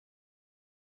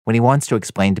when he wants to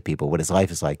explain to people what his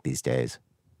life is like these days,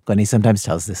 Lenny sometimes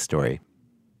tells this story.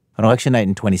 On election night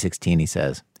in 2016, he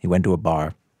says, he went to a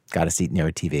bar, got a seat near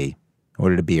a TV,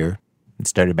 ordered a beer, and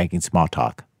started making small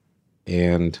talk.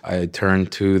 And I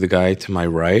turned to the guy to my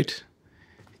right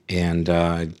and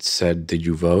said, "Did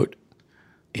you vote?"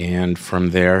 And from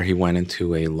there, he went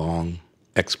into a long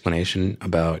explanation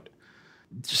about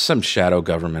just some shadow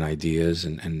government ideas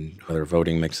and whether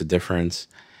voting makes a difference.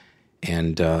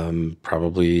 And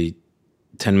probably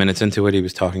 10 minutes into it, he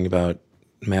was talking about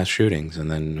mass shootings and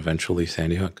then eventually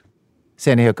Sandy Hook.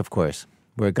 Sandy Hook, of course,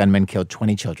 where a gunman killed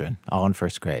 20 children, all in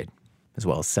first grade, as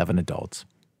well as 7 adults.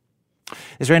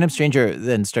 This random stranger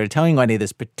then started telling Lenny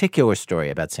this particular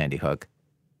story about Sandy Hook.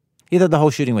 He thought the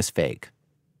whole shooting was fake.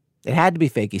 It had to be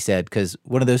fake, he said, because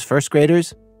one of those first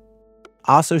graders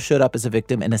also showed up as a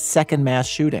victim in a second mass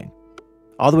shooting,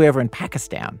 all the way over in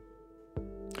Pakistan.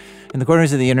 In the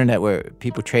corners of the internet where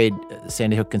people trade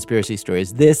Sandy Hook conspiracy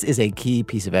stories, this is a key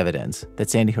piece of evidence that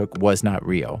Sandy Hook was not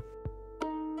real.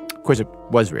 Of course, it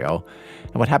was real.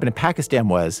 And what happened in Pakistan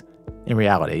was, in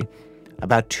reality,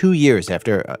 about 2 years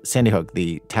after Sandy Hook,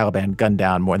 the Taliban gunned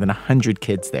down more than 100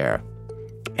 kids there.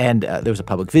 And there was a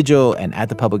public vigil, and at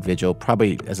the public vigil,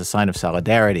 probably as a sign of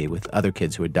solidarity with other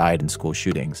kids who had died in school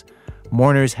shootings,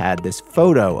 mourners had this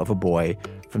photo of a boy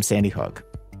from Sandy Hook,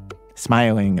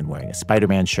 smiling and wearing a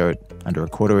Spider-Man shirt under a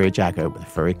corduroy jacket with a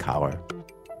furry collar.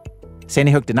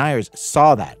 Sandy Hook deniers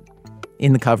saw that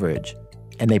in the coverage,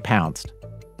 and they pounced.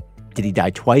 Did he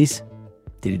die twice?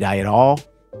 Did he die at all?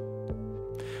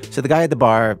 So the guy at the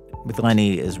bar with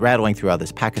Lenny is rattling through all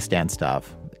this Pakistan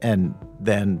stuff, and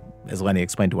then, as Lenny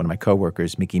explained to one of my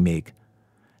coworkers, Mickey Meek,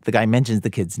 the guy mentions the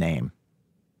kid's name,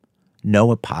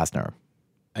 Noah Posner.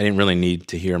 I didn't really need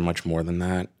to hear much more than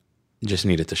that. Just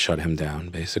needed to shut him down,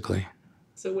 basically.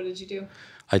 So what did you do?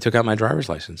 I took out my driver's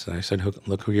license and I said,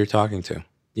 "Look who you're talking to.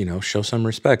 Show some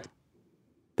respect."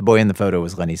 The boy in the photo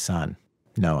was Lenny's son,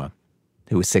 Noah,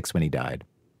 who was 6 when he died.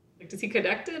 Does he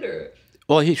connect it or?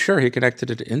 Well, he connected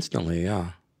it instantly,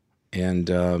 yeah.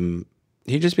 And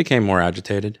he just became more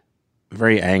agitated,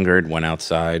 very angered, went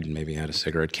outside, maybe had a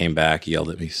cigarette, came back, yelled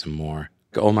at me some more.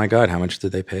 "Oh my God, how much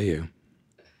did they pay you?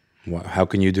 How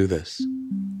can you do this?"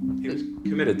 He was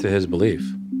committed to his belief.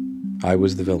 I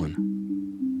was the villain.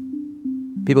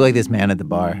 People like this man at the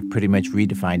bar have pretty much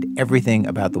redefined everything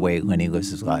about the way Lenny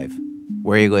lives his life.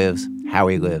 Where he lives, how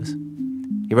he lives.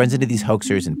 He runs into these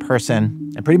hoaxers in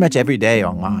person and pretty much every day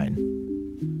online.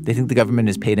 They think the government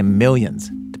has paid him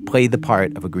millions to play the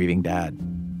part of a grieving dad.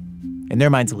 In their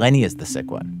minds, Lenny is the sick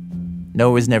one.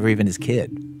 Noah was never even his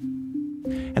kid.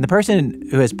 And the person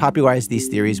who has popularized these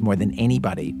theories more than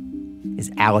anybody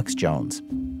is Alex Jones,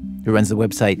 who runs the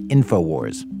website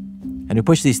InfoWars, and who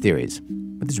pushed these theories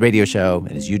with his radio show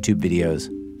and his YouTube videos.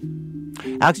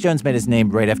 Alex Jones made his name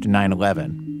right after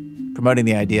 9/11, promoting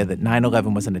the idea that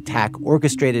 9/11 was an attack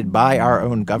orchestrated by our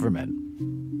own government.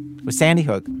 With Sandy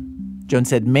Hook, Jones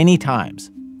said many times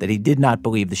that he did not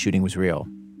believe the shooting was real.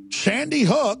 Sandy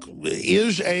Hook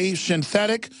is a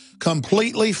synthetic,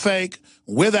 completely fake,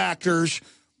 with actors,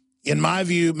 in my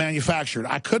view, manufactured.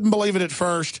 I couldn't believe it at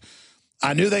first.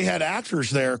 I knew they had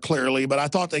actors there, clearly, but I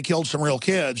thought they killed some real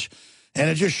kids. And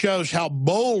it just shows how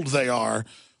bold they are,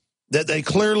 that they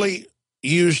clearly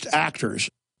used actors.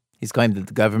 He's claimed that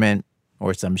the government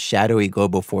or some shadowy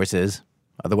global forces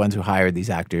are the ones who hired these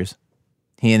actors.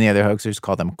 He and the other hoaxers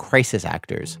call them crisis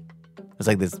actors. It's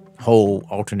like this whole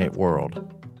alternate world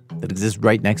that exists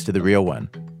right next to the real one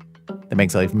that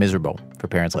makes life miserable for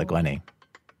parents like Lenny.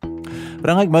 But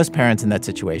unlike most parents in that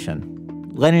situation,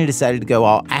 Lenny decided to go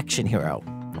all action hero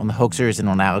on the hoaxers and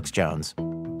on Alex Jones.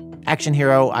 Action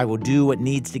hero, I will do what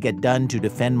needs to get done to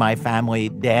defend my family.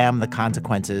 Damn the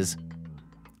consequences.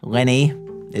 Lenny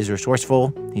is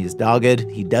resourceful. He is dogged.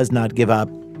 He does not give up.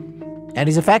 And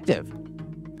he's effective.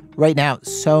 Right now,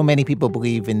 so many people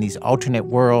believe in these alternate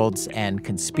worlds and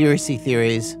conspiracy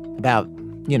theories about,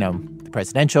 the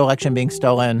presidential election being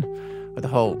stolen, or the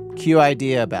whole Q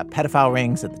idea about pedophile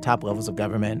rings at the top levels of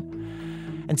government.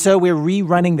 And so we're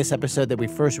rerunning this episode that we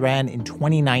first ran in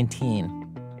 2019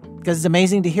 because it's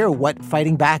amazing to hear what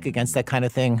fighting back against that kind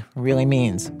of thing really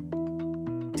means.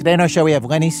 Today on our show, we have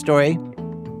Lenny's story.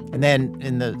 And then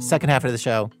in the second half of the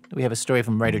show, we have a story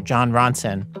from writer John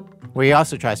Ronson, where he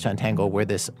also tries to untangle where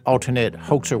this alternate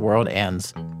hoaxer world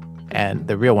ends and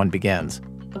the real one begins.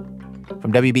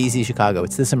 From WBEZ Chicago,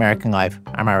 it's This American Life.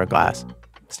 I'm Ira Glass.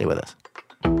 Stay with us.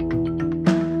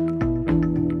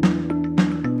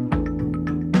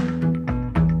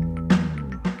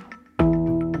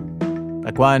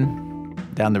 Like one,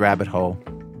 down the rabbit hole.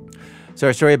 So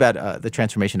our story about the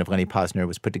transformation of Lenny Posner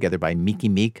was put together by Mickey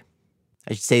Meek.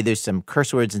 I should say there's some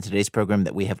curse words in today's program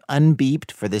that we have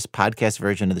unbeeped for this podcast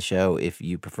version of the show. If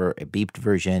you prefer a beeped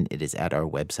version, it is at our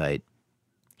website.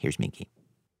 Here's Minky.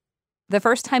 The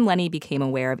first time Lenny became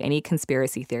aware of any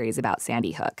conspiracy theories about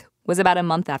Sandy Hook was about a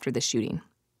month after the shooting.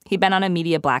 He'd been on a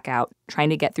media blackout,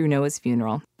 trying to get through Noah's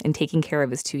funeral and taking care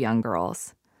of his 2 young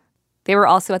girls. They were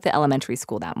also at the elementary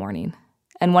school that morning,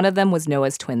 and one of them was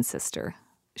Noah's twin sister.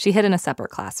 She hid in a separate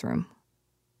classroom.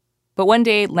 But one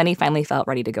day, Lenny finally felt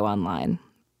ready to go online.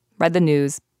 Read the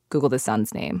news, Googled his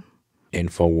son's name.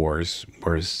 InfoWars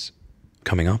was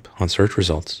coming up on search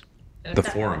results. The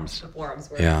forums. The forums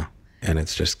were. Yeah, and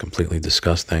it's just completely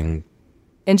disgusting.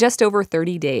 In just over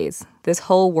 30 days, this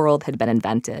whole world had been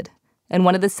invented, and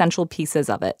one of the central pieces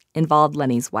of it involved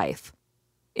Lenny's wife.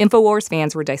 InfoWars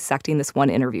fans were dissecting this one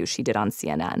interview she did on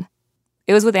CNN.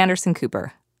 It was with Anderson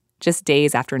Cooper, just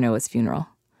days after Noah's funeral.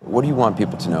 What do you want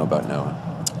people to know about Noah?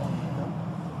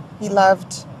 He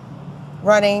loved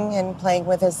running and playing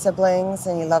with his siblings,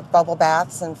 and he loved bubble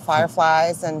baths and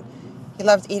fireflies, and he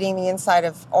loved eating the inside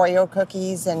of Oreo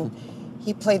cookies, and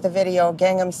he played the video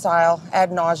Gangnam Style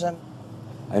ad nauseum.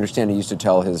 I understand he used to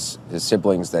tell his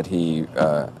siblings that he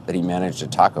managed a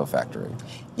taco factory.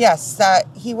 Yes, that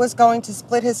he was going to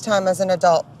split his time as an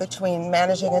adult between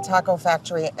managing a taco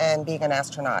factory and being an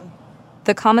astronaut.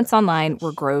 The comments online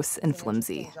were gross and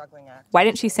flimsy. Why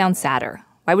didn't she sound sadder?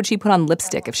 Why would she put on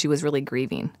lipstick if she was really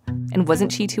grieving? And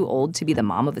wasn't she too old to be the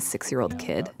mom of a 6-year-old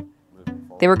kid?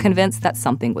 They were convinced that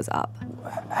something was up.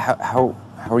 How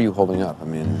are you holding up? I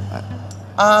mean,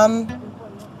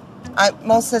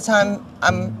 most of the time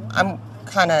I'm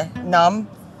kind of numb.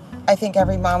 I think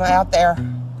every mama out there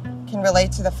can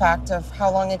relate to the fact of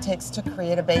how long it takes to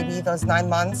create a baby, those 9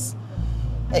 months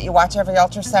that you watch every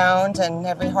ultrasound and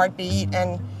every heartbeat,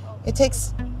 and it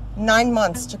takes 9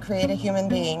 months to create a human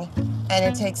being, and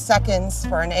it takes seconds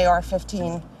for an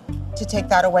AR-15 to take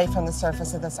that away from the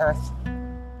surface of this earth.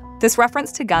 This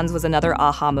reference to guns was another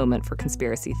aha moment for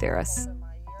conspiracy theorists.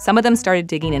 Some of them started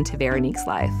digging into Veronique's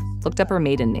life, looked up her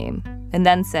maiden name, and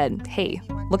then said, hey,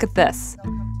 look at this.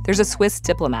 There's a Swiss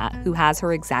diplomat who has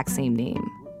her exact same name.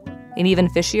 And even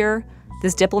fishier,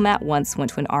 this diplomat once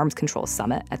went to an arms control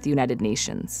summit at the United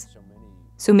Nations.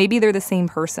 So maybe they're the same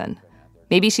person.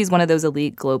 Maybe she's one of those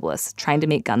elite globalists trying to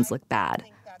make guns look bad,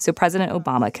 so President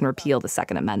Obama can repeal the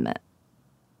Second Amendment.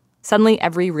 Suddenly,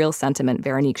 every real sentiment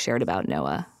Veronique shared about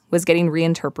Noah was getting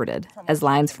reinterpreted as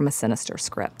lines from a sinister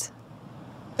script.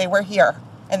 They were here,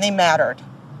 and they mattered.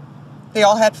 They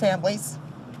all had families,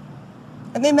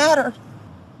 and they mattered.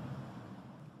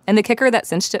 And the kicker that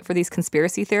cinched it for these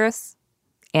conspiracy theorists?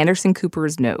 Anderson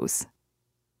Cooper's nose.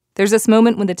 There's this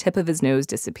moment when the tip of his nose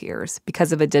disappears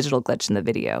because of a digital glitch in the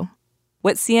video.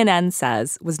 What CNN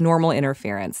says was normal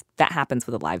interference that happens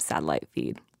with a live satellite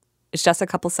feed. It's just a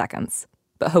couple seconds,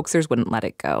 but hoaxers wouldn't let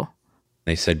it go.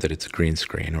 They said that it's a green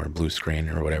screen or a blue screen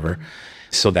or whatever.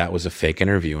 So that was a fake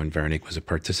interview, and Veronique was a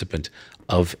participant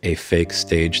of a fake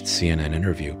staged CNN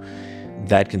interview.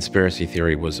 That conspiracy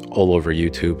theory was all over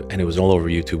YouTube, and it was all over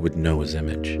YouTube with Noah's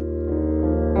image.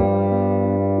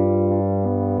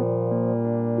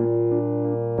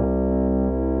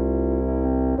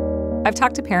 I've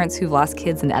talked to parents who've lost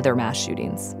kids in other mass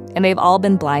shootings, and they've all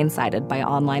been blindsided by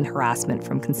online harassment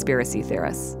from conspiracy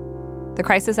theorists. The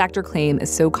crisis actor claim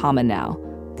is so common now.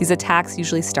 These attacks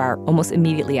usually start almost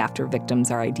immediately after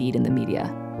victims are ID'd in the media.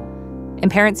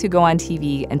 And parents who go on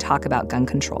TV and talk about gun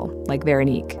control, like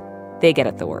Veronique, they get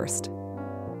it the worst.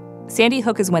 Sandy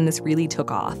Hook is when this really took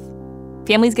off.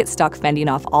 Families get stuck fending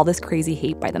off all this crazy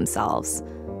hate by themselves.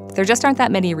 There just aren't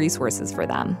that many resources for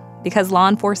them, because law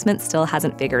enforcement still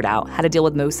hasn't figured out how to deal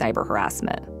with most cyber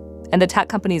harassment, and the tech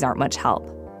companies aren't much help.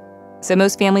 So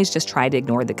most families just try to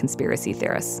ignore the conspiracy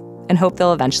theorists and hope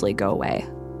they'll eventually go away.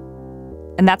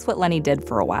 And that's what Lenny did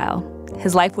for a while.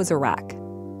 His life was a wreck.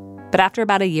 But after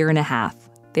about 1.5 years,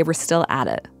 they were still at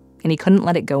it, and he couldn't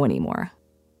let it go anymore.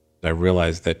 I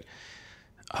realized that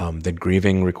that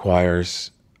grieving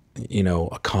requires,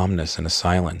 a calmness and a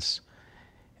silence.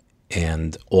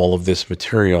 And all of this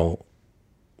material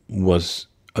was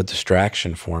a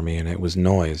distraction for me, and it was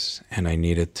noise, and I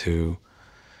needed to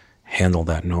handle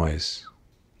that noise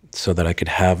so that I could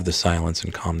have the silence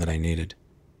and calm that I needed.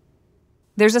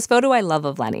 There's this photo I love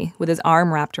of Lenny with his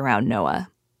arm wrapped around Noah.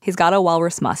 He's got a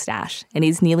walrus mustache, and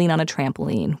he's kneeling on a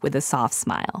trampoline with a soft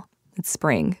smile. It's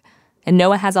spring, and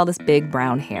Noah has all this big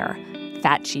brown hair,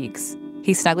 fat cheeks.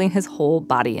 He's snuggling his whole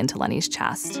body into Lenny's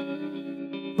chest.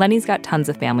 Lenny's got tons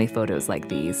of family photos like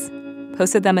these,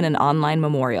 posted them in an online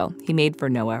memorial he made for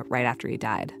Noah right after he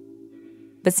died.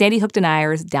 But Sandy Hook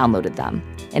deniers downloaded them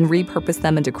and repurposed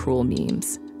them into cruel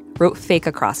memes, wrote fake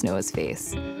across Noah's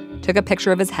face, took a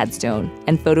picture of his headstone,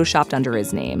 and photoshopped under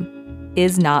his name,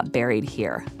 "Is not buried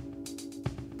here."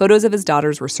 Photos of his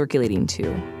daughters were circulating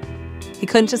too. He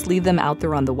couldn't just leave them out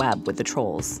there on the web with the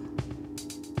trolls.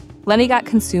 Lenny got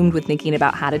consumed with thinking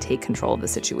about how to take control of the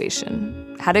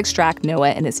situation, how to extract Noah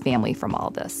and his family from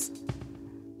all this.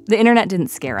 The internet didn't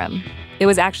scare him. It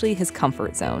was actually his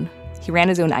comfort zone. He ran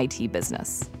his own IT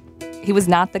business. He was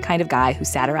not the kind of guy who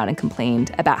sat around and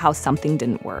complained about how something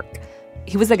didn't work.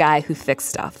 He was the guy who fixed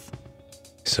stuff.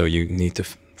 So you need to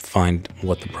find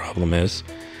what the problem is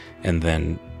and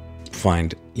then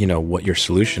find, what your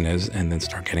solution is and then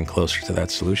start getting closer to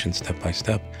that solution step by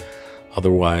step.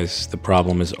 Otherwise, the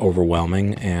problem is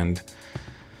overwhelming and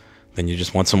then you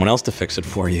just want someone else to fix it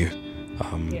for you.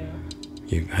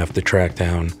 You have to track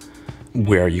down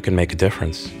where you can make a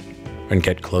difference and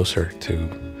get closer to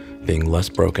being less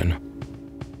broken.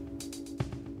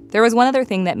 There was one other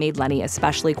thing that made Lenny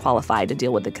especially qualified to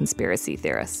deal with the conspiracy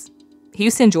theorists. He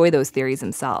used to enjoy those theories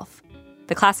himself.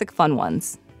 The classic fun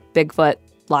ones: Bigfoot,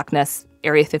 Loch Ness,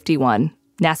 Area 51,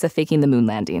 NASA faking the moon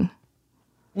landing.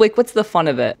 What's the fun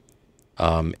of it?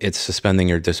 It's suspending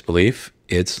your disbelief.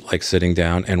 It's like sitting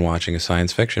down and watching a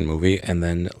science fiction movie and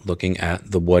then looking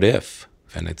at the what if.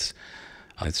 And it's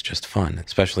just fun,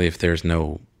 especially if there's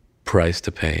no price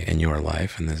to pay in your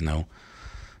life and there's no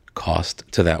cost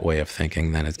to that way of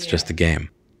thinking, then it's just a game.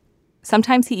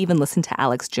 Sometimes he even listened to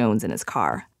Alex Jones in his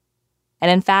car. And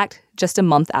in fact, just a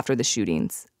month after the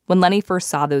shootings, when Lenny first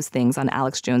saw those things on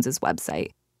Alex Jones's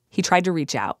website, he tried to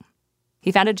reach out.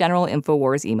 He found a General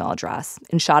InfoWars email address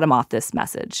and shot him off this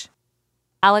message.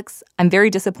 "Alex, I'm very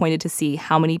disappointed to see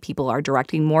how many people are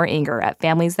directing more anger at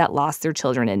families that lost their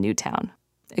children in Newtown,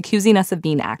 accusing us of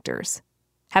being actors.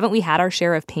 Haven't we had our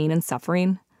share of pain and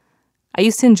suffering? I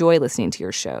used to enjoy listening to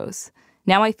your shows.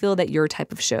 Now I feel that your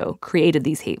type of show created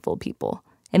these hateful people,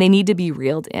 and they need to be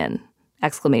reeled in!"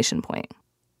 Exclamation point.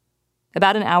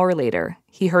 About an hour later,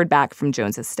 he heard back from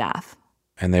Jones's staff.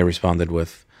 And they responded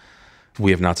with,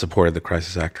 "We have not supported the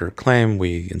crisis actor claim.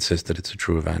 We insist that it's a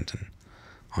true event," and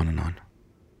on and on.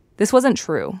 This wasn't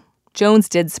true. Jones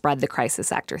did spread the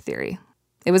crisis actor theory.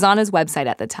 It was on his website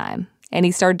at the time, and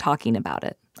he started talking about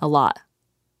it a lot.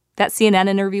 That CNN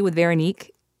interview with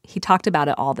Veronique, he talked about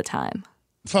it all the time.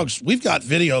 Folks, we've got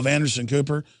video of Anderson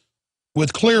Cooper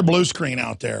with clear blue screen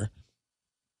out there.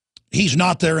 He's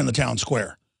not there in the town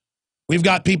square. We've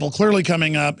got people clearly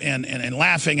coming up and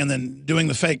laughing and then doing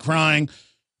the fake crying.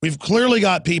 We've clearly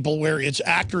got people where it's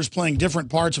actors playing different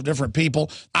parts of different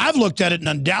people. I've looked at it, and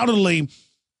undoubtedly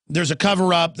there's a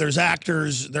cover-up, there's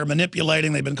actors, they're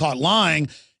manipulating, they've been caught lying,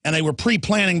 and they were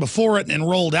pre-planning before it and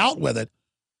rolled out with it.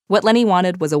 What Lenny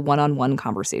wanted was a one-on-one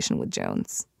conversation with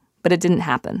Jones, but it didn't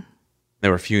happen.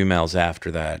 There were a few emails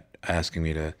after that asking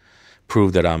me to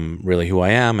prove that I'm really who I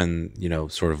am and,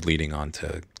 sort of leading on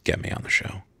to get me on the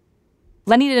show.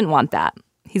 Lenny didn't want that.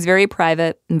 He's very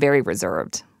private and very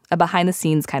reserved, a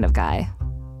behind-the-scenes kind of guy.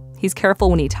 He's careful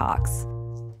when he talks.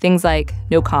 Things like,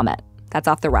 no comment, that's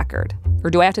off the record, or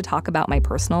do I have to talk about my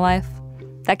personal life?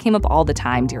 That came up all the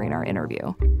time during our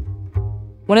interview.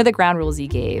 One of the ground rules he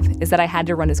gave is that I had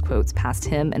to run his quotes past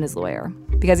him and his lawyer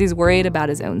because he's worried about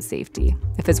his own safety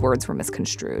if his words were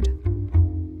misconstrued.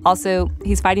 Also,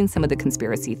 he's fighting some of the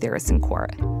conspiracy theorists in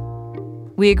court.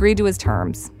 We agreed to his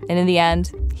terms, and in the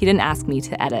end, he didn't ask me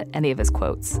to edit any of his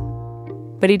quotes.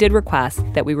 But he did request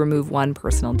that we remove one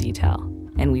personal detail,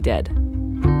 and we did.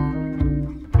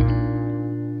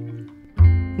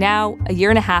 Now, a year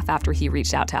and a half after he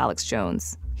reached out to Alex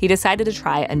Jones, he decided to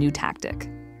try a new tactic.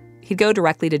 He'd go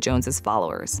directly to Jones's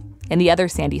followers and the other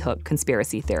Sandy Hook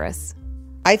conspiracy theorists.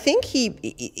 I think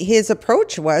his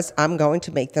approach was, I'm going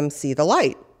to make them see the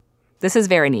light. This is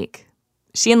Veronique.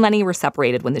 She and Lenny were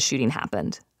separated when the shooting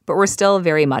happened, but were still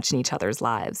very much in each other's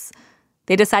lives.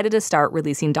 They decided to start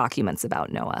releasing documents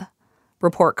about Noah.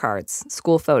 Report cards,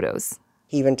 school photos.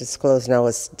 He even disclosed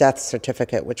Noah's death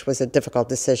certificate, which was a difficult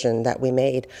decision that we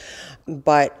made.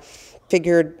 But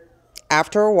figured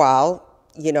after a while,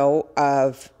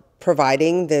 of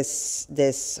providing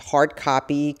this hard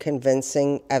copy,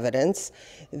 convincing evidence,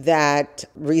 that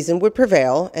reason would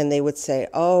prevail, and they would say,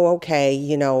 oh, okay,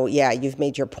 you've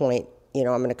made your point, I'm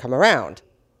going to come around.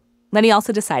 Lenny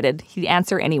also decided he'd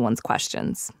answer anyone's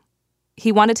questions.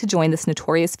 He wanted to join this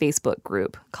notorious Facebook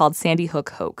group called Sandy Hook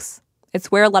Hoax.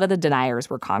 It's where a lot of the deniers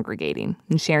were congregating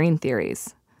and sharing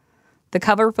theories. The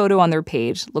cover photo on their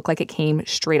page looked like it came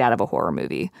straight out of a horror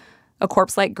movie, a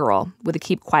corpse-like girl with a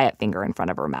keep quiet finger in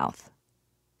front of her mouth.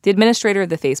 The administrator of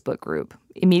the Facebook group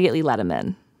immediately let him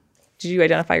in. Did you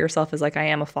identify yourself as I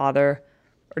am a father?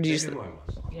 Or did you They knew who I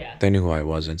was. Yeah. They knew who I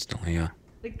was instantly, yeah.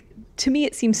 To me,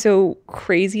 it seems so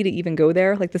crazy to even go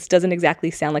there. Like, this doesn't exactly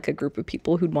sound like a group of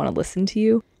people who'd want to listen to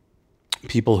you.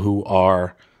 People who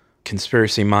are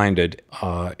conspiracy-minded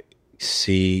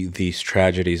see these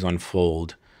tragedies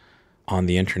unfold on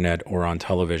the internet or on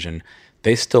television.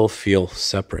 They still feel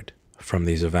separate from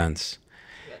these events.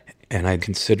 And I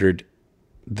considered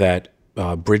that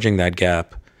bridging that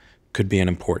gap could be an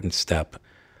important step.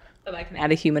 But I can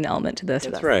add a human element to this.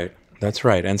 That's right. That's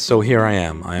right. And so here I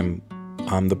am.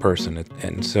 I'm the person.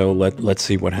 And so let's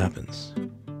see what happens.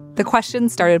 The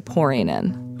questions started pouring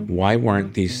in. Why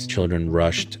weren't these children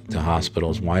rushed to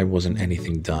hospitals? Why wasn't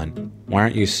anything done? Why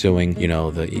aren't you suing, the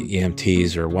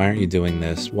EMTs, or why aren't you doing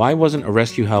this? Why wasn't a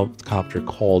rescue helicopter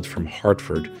called from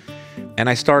Hartford? And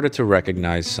I started to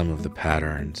recognize some of the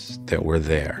patterns that were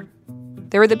there.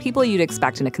 There were the people you'd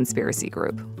expect in a conspiracy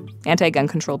group. Anti-gun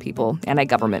control people,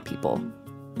 anti-government people,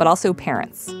 but also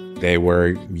parents. They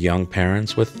were young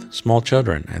parents with small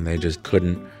children, and they just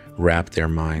couldn't wrap their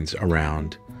minds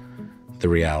around the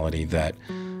reality that,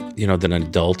 that an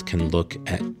adult can look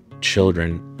at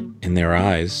children in their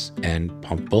eyes and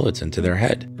pump bullets into their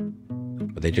head.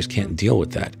 But they just can't deal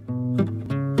with that.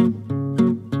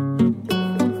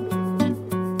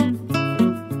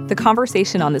 The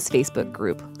conversation on this Facebook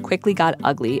group quickly got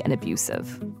ugly and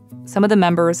abusive. Some of the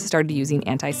members started using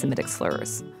anti-Semitic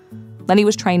slurs. Lenny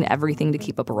was trying everything to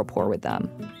keep up a rapport with them.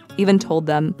 Even told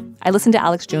them, I listened to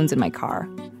Alex Jones in my car.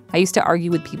 I used to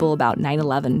argue with people about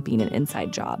 9/11 being an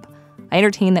inside job. I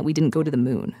entertained that we didn't go to the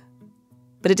moon.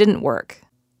 But it didn't work.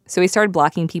 So he started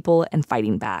blocking people and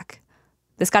fighting back.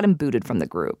 This got him booted from the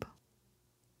group.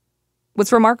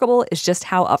 What's remarkable is just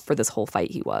how up for this whole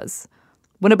fight he was.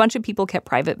 When a bunch of people kept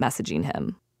private messaging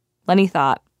him, Lenny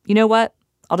thought, you know what?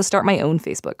 I'll just start my own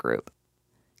Facebook group.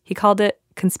 He called it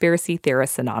Conspiracy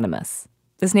Theorists Anonymous.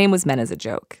 This name was meant as a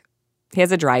joke. He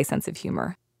has a dry sense of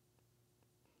humor.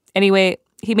 Anyway,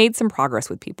 he made some progress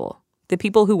with people. The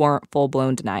people who weren't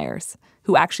full-blown deniers,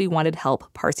 who actually wanted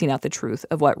help parsing out the truth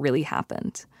of what really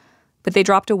happened. But they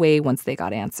dropped away once they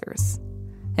got answers.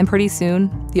 And pretty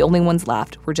soon, the only ones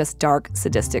left were just dark,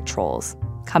 sadistic trolls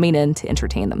coming in to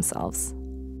entertain themselves.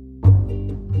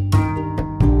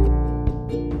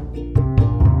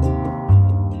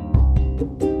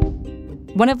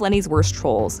 One of Lenny's worst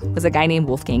trolls was a guy named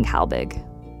Wolfgang Halbig.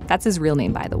 That's his real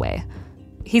name, by the way.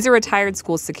 He's a retired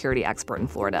school security expert in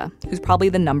Florida who's probably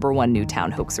the #1 Newtown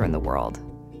hoaxer in the world.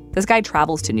 This guy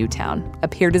travels to Newtown,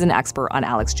 appeared as an expert on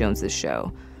Alex Jones's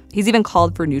show. He's even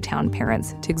called for Newtown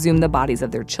parents to exhume the bodies of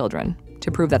their children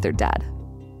to prove that they're dead.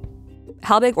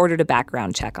 Halbig ordered a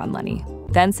background check on Lenny,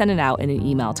 then sent it out in an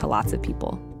email to lots of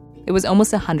people. It was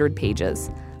almost 100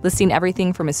 pages, listing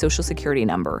everything from his social security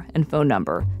number and phone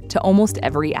number to almost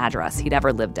every address he'd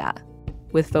ever lived at,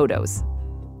 with photos.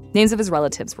 Names of his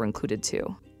relatives were included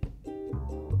too.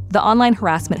 The online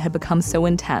harassment had become so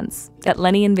intense that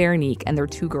Lenny and Veronique and their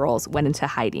 2 girls went into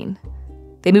hiding.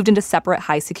 They moved into separate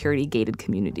high-security gated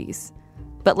communities.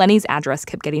 But Lenny's address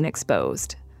kept getting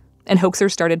exposed, and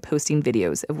hoaxers started posting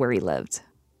videos of where he lived.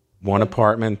 One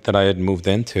apartment that I had moved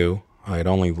into, I had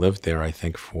only lived there, I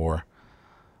think, for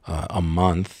a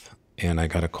month, and I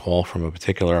got a call from a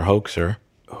particular hoaxer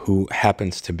who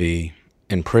happens to be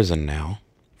in prison now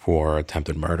for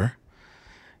attempted murder.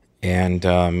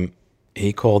 And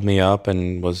he called me up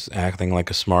and was acting like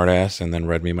a smartass, and then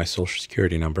read me my social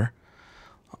security number,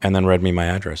 and then read me my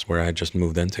address where I had just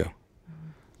moved into.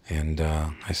 And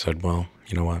I said, well,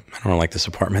 you know what? I don't like this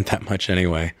apartment that much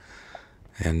anyway.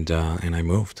 And I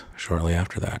moved shortly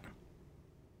after that.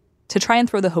 To try and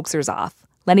throw the hoaxers off,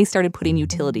 Lenny started putting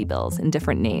utility bills in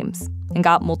different names and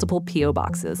got multiple P.O.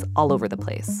 boxes all over the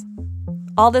place.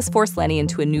 All this forced Lenny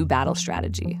into a new battle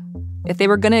strategy. If they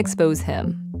were going to expose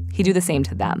him, he'd do the same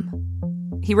to them.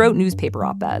 He wrote newspaper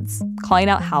op-eds, calling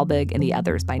out Halbig and the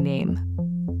others by name.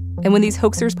 And when these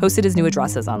hoaxers posted his new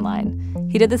addresses online,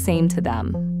 he did the same to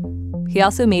them. He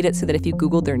also made it so that if you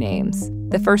Googled their names,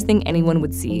 the first thing anyone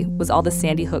would see was all the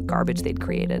Sandy Hook garbage they'd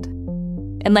created.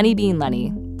 And Lenny, being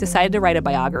Lenny, decided to write a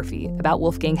biography about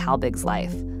Wolfgang Halbig's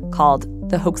life called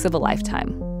The Hoax of a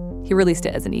Lifetime. He released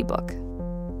it as an ebook.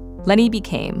 Lenny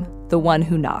became the one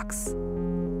who knocks.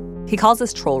 He calls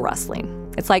this troll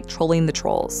wrestling. It's like trolling the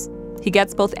trolls. He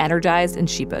gets both energized and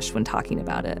sheepish when talking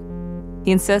about it.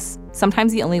 He insists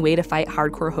sometimes the only way to fight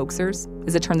hardcore hoaxers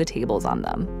is to turn the tables on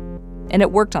them. And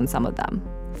it worked on some of them,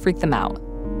 freaked them out.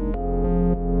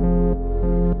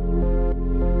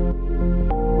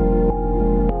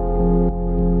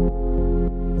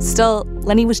 Still,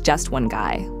 Lenny was just one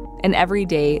guy, and every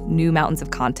day new mountains of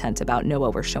content about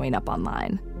Noah were showing up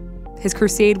online. His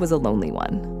crusade was a lonely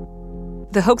one.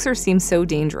 The hoaxers seemed so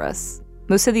dangerous,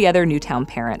 Most of the other Newtown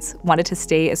parents wanted to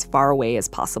stay as far away as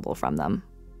possible from them.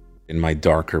 In my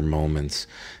darker moments,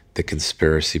 the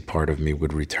conspiracy part of me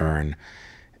would return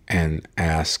and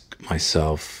ask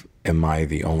myself, am I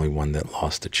the only one that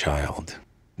lost a child?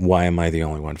 Why am I the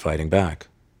only one fighting back?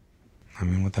 I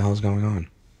mean, what the hell is going on?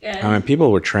 Yeah. I mean,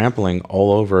 people were trampling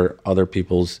all over other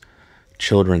people's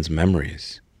children's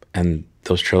memories, and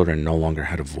those children no longer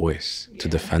had a voice to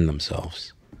defend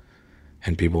themselves,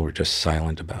 and people were just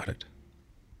silent about it.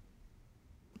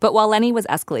 But while Lenny was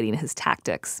escalating his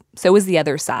tactics, so was the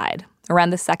other side, around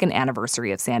the second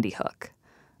anniversary of Sandy Hook.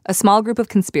 A small group of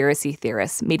conspiracy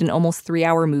theorists made an almost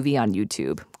 3-hour movie on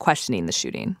YouTube questioning the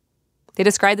shooting. They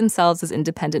described themselves as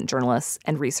independent journalists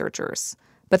and researchers,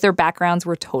 but their backgrounds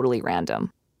were totally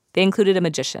random. They included a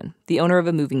magician, the owner of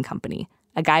a moving company,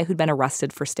 a guy who'd been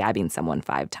arrested for stabbing someone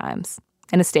 5 times,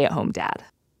 and a stay-at-home dad.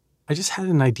 I just had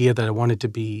an idea that I wanted to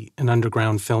be an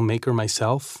underground filmmaker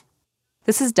myself.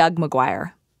 This is Doug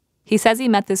McGuire. He says he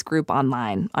met this group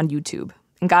online, on YouTube,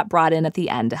 and got brought in at the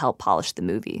end to help polish the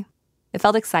movie. It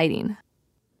felt exciting.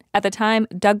 At the time,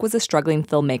 Doug was a struggling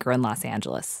filmmaker in Los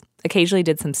Angeles, occasionally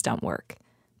did some stunt work.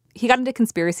 He got into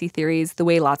conspiracy theories the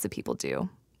way lots of people do,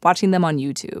 watching them on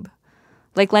YouTube.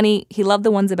 Like Lenny, he loved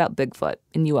the ones about Bigfoot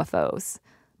and UFOs.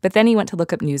 But then he went to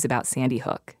look up news about Sandy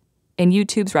Hook, and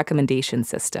YouTube's recommendation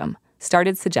system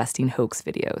started suggesting hoax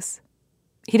videos.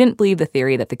 He didn't believe the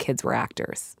theory that the kids were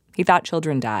actors. He thought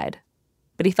children died.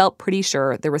 But he felt pretty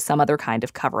sure there was some other kind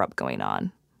of cover-up going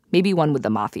on, maybe one with the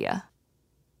mafia.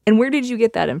 And where did you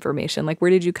get that information? Like, where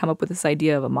did you come up with this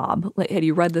idea of a mob? Like, had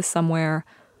you read this somewhere?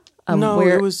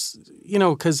 It was,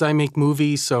 because I make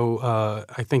movies, so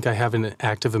I think I have an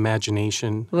active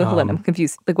imagination. Hold on, I'm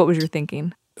confused. Like, what was your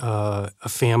thinking? A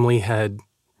family had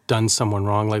done someone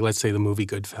wrong, like let's say the movie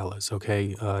Goodfellas,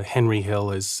 okay? Henry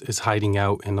Hill is hiding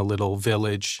out in a little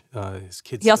village. His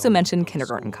kids. He also mentioned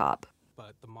Kindergarten Cop.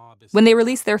 When they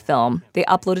released their film, they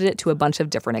uploaded it to a bunch of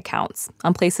different accounts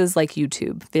on places like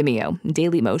YouTube, Vimeo, and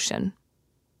Dailymotion.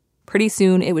 Pretty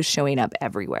soon, it was showing up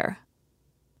everywhere.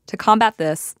 To combat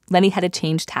this, Lenny had to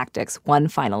change tactics one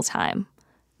final time.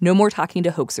 No more talking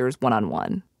to hoaxers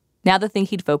one-on-one. Now the thing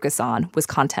he'd focus on was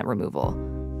content removal,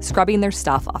 scrubbing their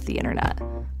stuff off the internet.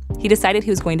 He decided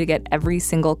he was going to get every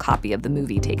single copy of the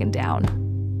movie taken down,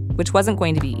 which wasn't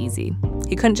going to be easy.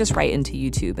 He couldn't just write into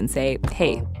YouTube and say,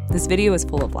 hey, this video is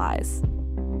full of lies.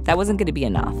 That wasn't going to be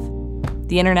enough.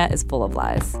 The internet is full of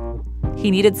lies.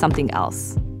 He needed something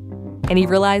else. And he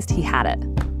realized he had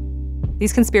it.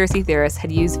 These conspiracy theorists had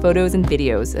used photos and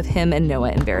videos of him and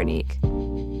Noah and Veronique.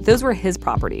 Those were his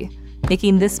property,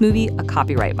 making this movie a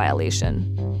copyright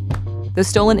violation. Those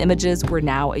stolen images were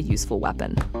now a useful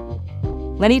weapon.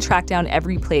 Lenny tracked down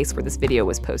every place where this video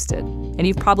was posted, and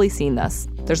you've probably seen this.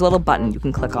 There's a little button you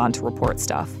can click on to report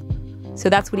stuff. So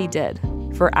that's what he did,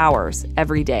 for hours,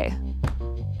 every day.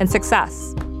 And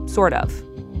success, sort of.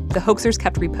 The hoaxers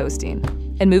kept reposting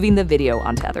and moving the video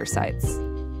onto other sites.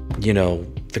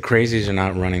 The crazies are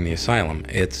not running the asylum.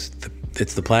 It's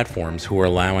the platforms who are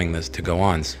allowing this to go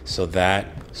on. So that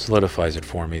solidifies it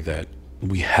for me that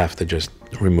we have to just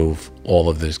remove all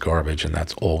of this garbage, and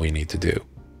that's all we need to do.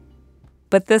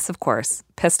 But this, of course,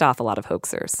 pissed off a lot of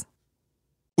hoaxers.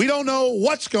 We don't know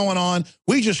what's going on.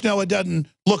 We just know it doesn't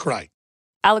look right.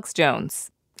 Alex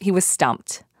Jones, he was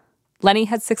stumped. Lenny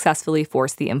had successfully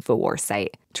forced the InfoWars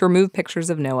site to remove pictures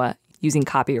of Noah using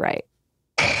copyright.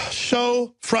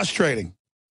 So frustrating.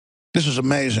 This is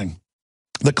amazing.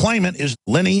 The claimant is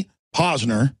Lenny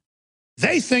Posner.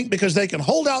 They think because they can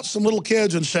hold out some little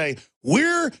kids and say,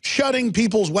 we're shutting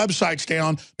people's websites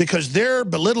down because they're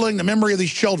belittling the memory of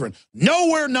these children. No,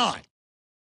 we're not.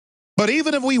 But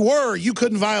even if we were, you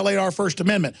couldn't violate our First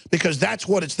Amendment because that's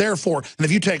what it's there for. And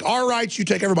if you take our rights, you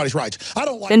take everybody's rights. I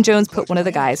don't like. Then Jones put one of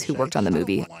the guys who worked on the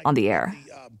movie on the air.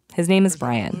 His name is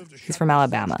Brian. He's from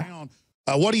Alabama.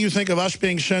 What do you think of us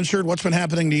being censored? What's been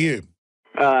happening to you?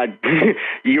 I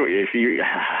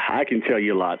can tell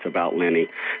you lots about Lenny.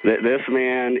 This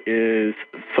man is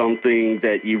something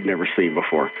that you've never seen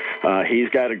before. He's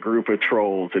got a group of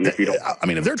trolls, and if you don't,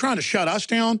 if they're trying to shut us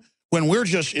down when we're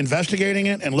just investigating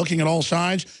it and looking at all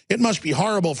sides, it must be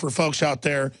horrible for folks out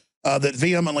there that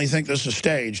vehemently think this is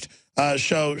staged.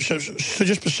 So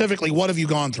just specifically, what have you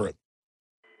gone through?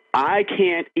 I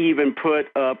can't even put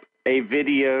up a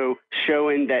video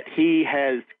showing that he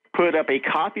has put up a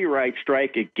copyright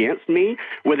strike against me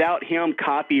without him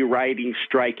copywriting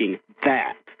striking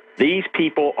that. These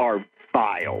people are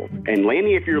vile. And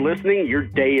Lanny, if you're listening, your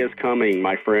day is coming,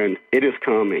 my friend. It is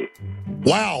coming.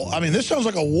 Wow. This sounds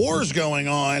like a war's going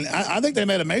on. I think they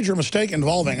made a major mistake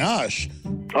involving us.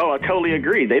 Oh, I totally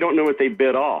agree. They don't know what they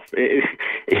bit off.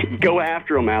 Go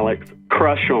after them, Alex.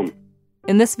 Crush them.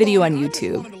 In this video on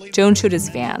YouTube, Joan showed his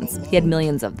fans, he had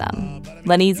millions of them,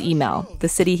 Lenny's email, the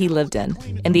city he lived in,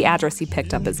 and the address he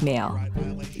picked up as mail.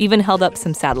 Even held up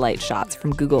some satellite shots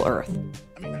from Google Earth.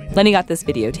 Lenny got this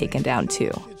video taken down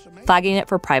too, flagging it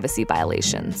for privacy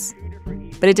violations.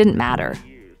 But it didn't matter.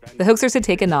 The hoaxers had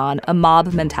taken on a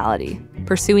mob mentality,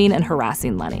 pursuing and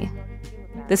harassing Lenny.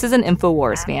 This is an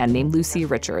InfoWars fan named Lucy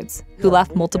Richards, who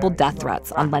left multiple death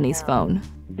threats on Lenny's phone.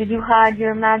 Did you hide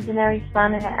your imaginary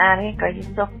son in the attic? Are you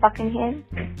still fucking him?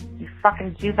 You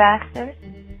fucking Jew bastard?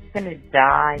 You're gonna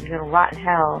die. You're gonna rot in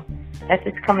hell. That's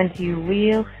just coming to you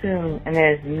real soon, and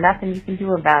there's nothing you can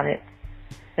do about it.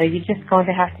 So you're just going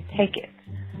to have to take it.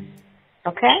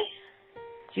 Okay?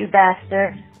 Jew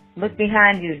bastard. Look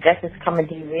behind you. Death is coming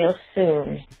to you real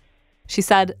soon. She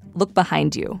said, "Look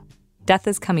behind you. Death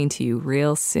is coming to you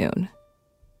real soon."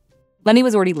 Lenny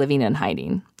was already living in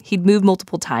hiding. He'd moved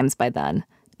multiple times by then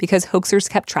because hoaxers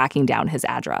kept tracking down his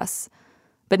address.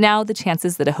 But now the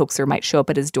chances that a hoaxer might show up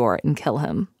at his door and kill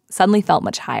him suddenly felt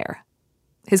much higher.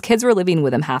 His kids were living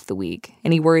with him half the week,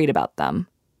 and he worried about them.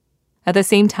 At the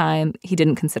same time, he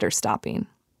didn't consider stopping.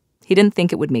 He didn't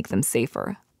think it would make them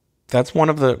safer. That's one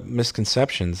of the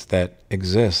misconceptions that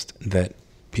exist, that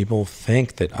people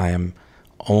think that I am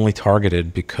only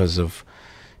targeted because of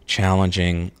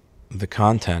challenging the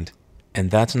content. And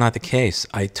that's not the case.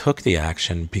 I took the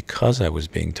action because I was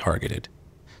being targeted.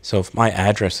 So if my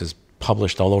address is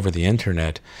published all over the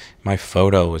internet, my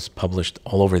photo is published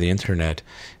all over the internet,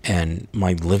 and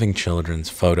my living children's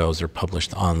photos are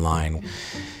published online,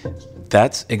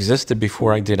 that's existed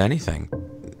before I did anything.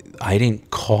 I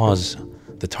didn't cause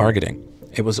the targeting.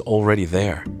 It was already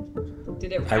there.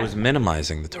 I was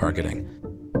minimizing the targeting.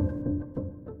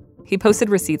 He posted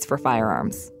receipts for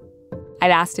firearms.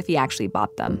 I'd asked if he actually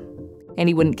bought them, and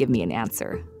he wouldn't give me an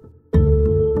answer.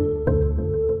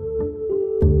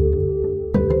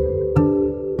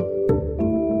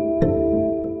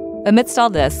 Amidst all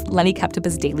this, Lenny kept up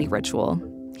his daily ritual.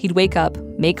 He'd wake up,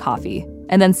 make coffee,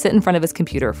 and then sit in front of his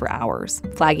computer for hours,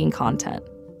 flagging content,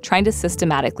 trying to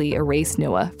systematically erase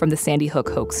Noah from the Sandy Hook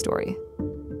hoax story.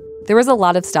 There was a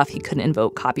lot of stuff he couldn't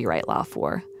invoke copyright law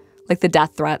for, like the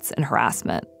death threats and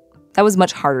harassment. That was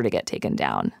much harder to get taken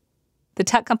down. The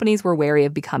tech companies were wary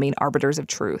of becoming arbiters of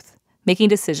truth, making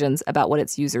decisions about what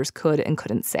its users could and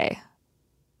couldn't say.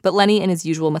 But Lenny, in his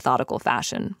usual methodical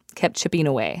fashion, kept chipping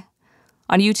away.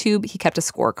 On YouTube, he kept a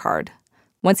scorecard.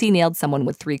 Once he nailed someone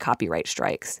with 3 copyright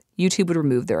strikes, YouTube would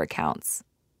remove their accounts.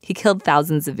 He killed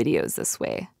thousands of videos this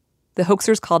way. The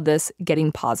hoaxers called this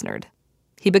getting Posnered.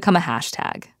 He'd become a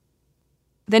hashtag.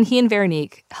 Then he and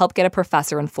Veronique helped get a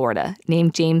professor in Florida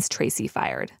named James Tracy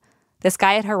fired. This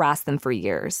guy had harassed them for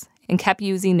years and kept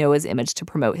using Noah's image to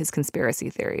promote his conspiracy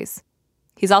theories.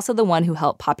 He's also the one who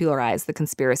helped popularize the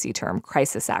conspiracy term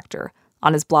crisis actor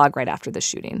on his blog right after the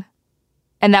shooting.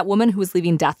 And that woman who was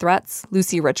leaving death threats,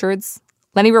 Lucy Richards,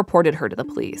 Lenny reported her to the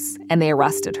police, and they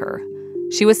arrested her.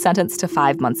 She was sentenced to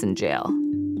 5 months in jail.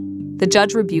 The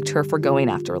judge rebuked her for going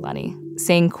after Lenny,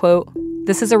 saying, quote,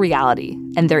 "This is a reality,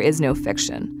 and there is no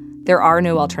fiction. There are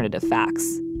no alternative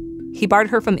facts." He barred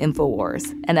her from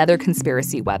InfoWars and other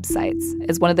conspiracy websites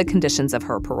as one of the conditions of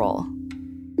her parole.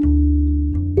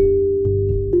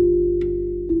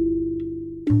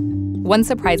 One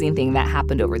surprising thing that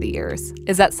happened over the years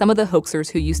is that some of the hoaxers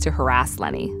who used to harass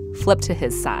Lenny flipped to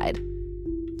his side.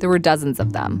 There were dozens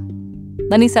of them.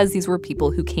 Lenny says these were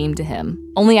people who came to him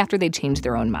only after they changed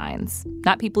their own minds,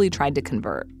 not people he tried to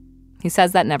convert. He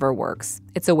says that never works.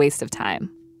 It's a waste of time.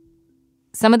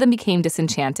 Some of them became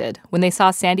disenchanted when they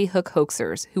saw Sandy Hook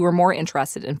hoaxers who were more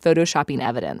interested in photoshopping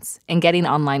evidence and getting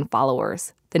online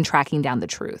followers than tracking down the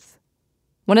truth.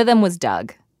 One of them was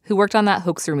Doug, who worked on that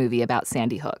hoaxer movie about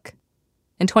Sandy Hook.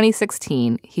 In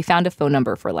 2016, he found a phone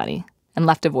number for Lenny and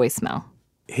left a voicemail.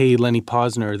 "Hey, Lenny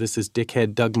Posner, this is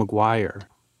dickhead Doug McGuire.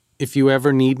 If you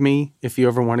ever need me, if you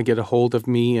ever want to get a hold of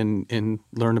me and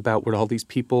learn about what all these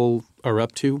people are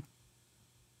up to,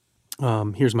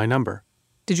 here's my number."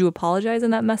 Did you apologize in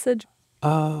that message?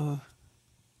 I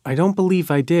don't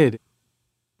believe I did.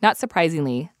 Not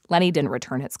surprisingly, Lenny didn't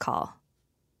return his call.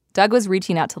 Doug was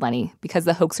reaching out to Lenny because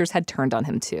the hoaxers had turned on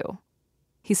him too.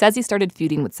 He says he started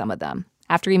feuding with some of them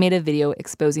after he made a video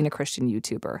exposing a Christian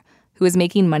YouTuber who was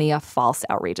making money off false,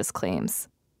 outrageous claims.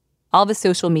 All of his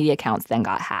social media accounts then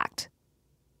got hacked.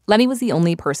 Lenny was the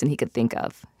only person he could think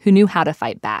of who knew how to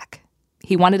fight back.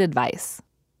 He wanted advice.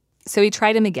 So he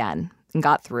tried him again and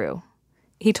got through.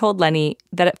 He told Lenny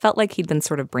that it felt like he'd been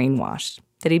sort of brainwashed,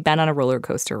 that he'd been on a roller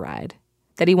coaster ride,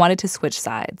 that he wanted to switch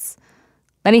sides.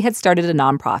 Lenny had started a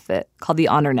nonprofit called the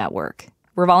Honor Network,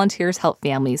 where volunteers help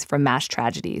families from mass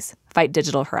tragedies fight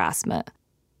digital harassment.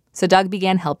 So Doug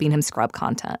began helping him scrub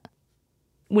content.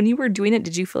 When you were doing it,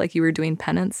 did you feel like you were doing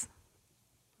penance?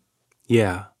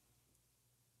 Yeah.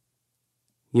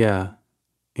 Yeah.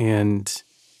 And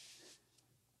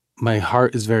my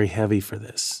heart is very heavy for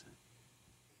this.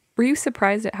 Were you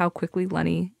surprised at how quickly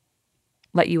Lenny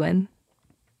let you in?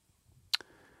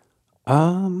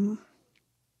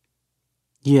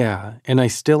 Yeah, and I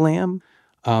still am.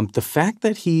 The fact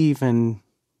that he even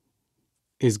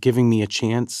is giving me a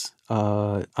chance,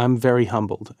 I'm very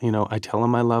humbled. You know, I tell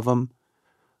him I love him.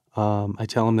 I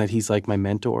tell him that he's like my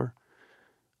mentor.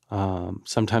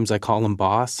 Sometimes I call him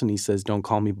boss, and he says, "Don't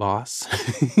call me boss."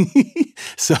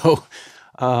 So,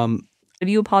 Have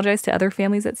you apologized to other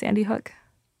families at Sandy Hook?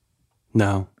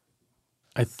 no.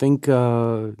 I think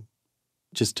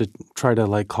just to try to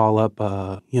like call up,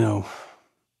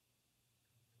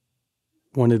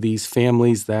 one of these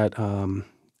families that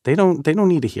they don't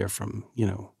need to hear from,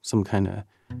 some kind of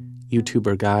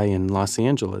YouTuber guy in Los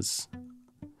Angeles.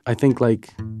 I think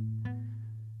like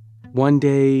one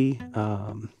day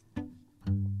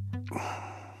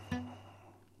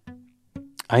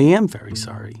I am very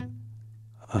sorry.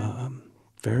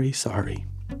 Very sorry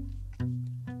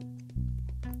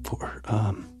for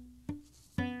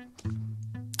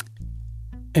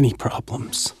any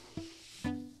problems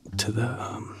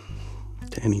to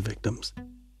any victims.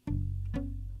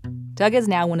 Doug is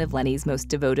now one of Lenny's most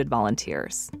devoted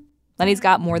volunteers. Lenny's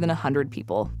got more than 100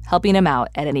 people helping him out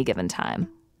at any given time,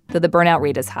 though the burnout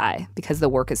rate is high because the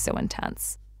work is so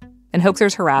intense. And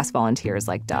hoaxers harass volunteers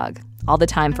like Doug all the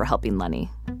time for helping Lenny.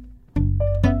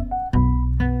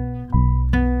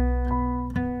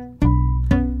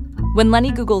 When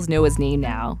Lenny Googles Noah's name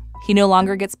now, he no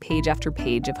longer gets page after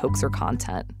page of hoaxer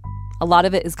content. A lot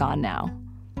of it is gone now.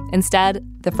 Instead,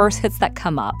 the first hits that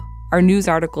come up are news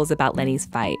articles about Lenny's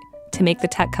fight to make the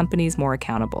tech companies more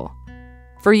accountable.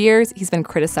 For years, he's been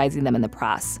criticizing them in the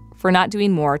press for not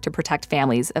doing more to protect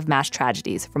families of mass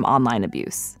tragedies from online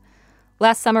abuse.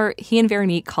 Last summer, he and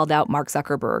Veronique called out Mark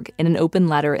Zuckerberg in an open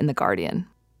letter in The Guardian.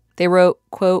 They wrote,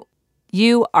 quote,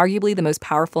 "You, arguably the most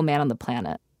powerful man on the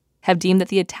planet, have deemed that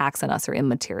the attacks on us are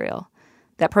immaterial,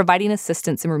 that providing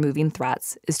assistance in removing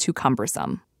threats is too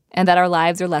cumbersome, and that our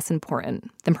lives are less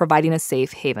important than providing a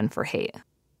safe haven for hate."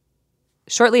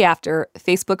 Shortly after,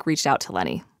 Facebook reached out to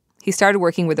Lenny. He started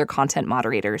working with their content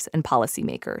moderators and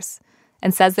policymakers,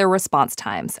 and says their response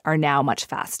times are now much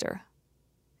faster.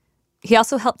 He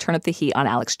also helped turn up the heat on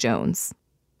Alex Jones.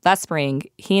 Last spring,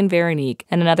 he and Veronique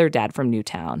and another dad from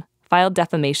Newtown filed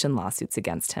defamation lawsuits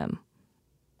against him.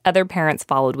 Other parents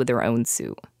followed with their own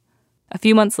suit. A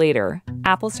few months later,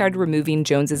 Apple started removing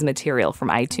Jones's material from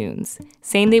iTunes,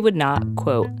 saying they would not,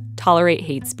 quote, tolerate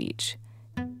hate speech.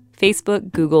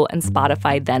 Facebook, Google, and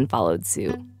Spotify then followed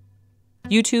suit.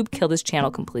 YouTube killed his channel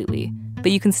completely,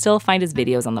 but you can still find his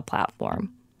videos on the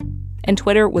platform. And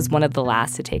Twitter was one of the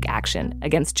last to take action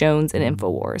against Jones and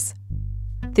InfoWars.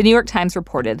 The New York Times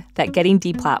reported that getting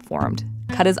deplatformed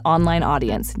cut his online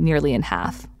audience nearly in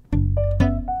half.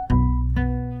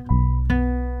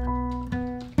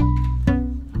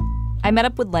 I met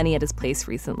up with Lenny at his place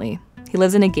recently. He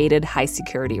lives in a gated,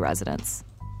 high-security residence.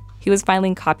 He was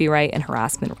filing copyright and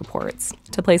harassment reports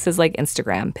to places like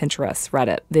Instagram, Pinterest,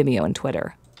 Reddit, Vimeo, and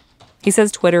Twitter. He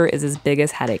says Twitter is his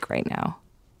biggest headache right now.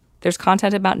 There's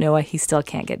content about Noah he still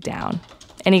can't get down,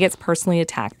 and he gets personally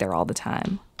attacked there all the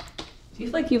time. Do you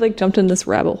feel like you've jumped in this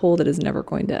rabbit hole that is never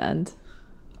going to end?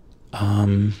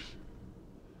 I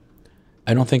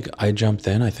don't think I jumped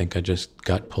in. I think I just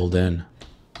got pulled in.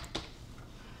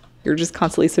 You're just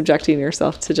constantly subjecting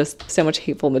yourself to just so much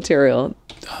hateful material.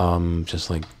 Just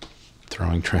like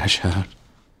throwing trash out.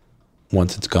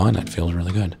 Once it's gone, that feels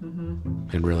really good.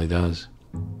 Mm-hmm. It really does.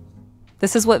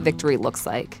 This is what victory looks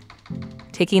like.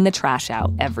 Taking the trash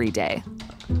out every day.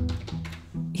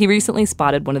 He recently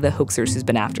spotted one of the hoaxers who's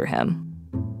been after him.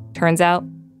 Turns out,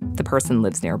 the person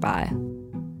lives nearby.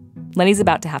 Lenny's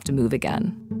about to have to move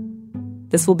again.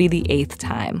 This will be the 8th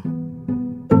time.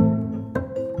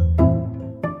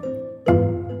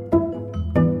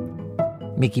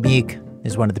 Mickey Meek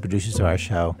is one of the producers of our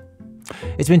show.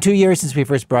 It's been 2 years since we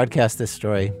first broadcast this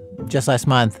story. Just last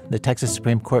month, the Texas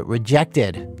Supreme Court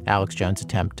rejected Alex Jones'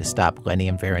 attempt to stop Lenny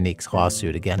and Veronique's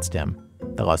lawsuit against him.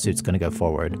 The lawsuit's going to go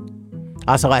forward.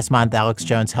 Also last month, Alex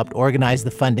Jones helped organize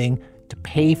the funding to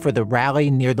pay for the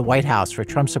rally near the White House for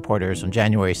Trump supporters on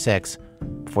January 6th,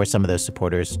 before some of those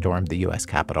supporters stormed the U.S.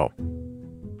 Capitol.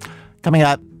 Coming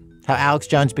up, how Alex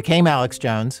Jones became Alex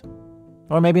Jones,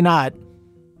 or maybe not.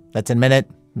 That's in a minute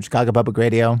from Chicago Public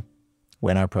Radio,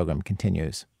 when our program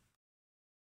continues.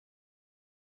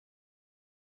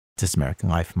 This is American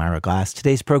Life, Myra Glass.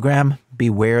 Today's program,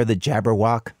 Beware the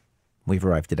Jabberwock. We've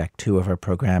arrived at Act 2 of our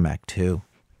program, Act 2,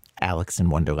 Alex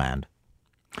in Wonderland.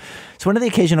 So one of the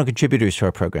occasional contributors to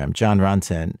our program, John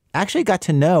Ronson, actually got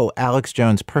to know Alex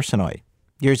Jones personally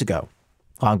years ago,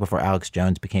 long before Alex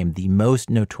Jones became the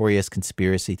most notorious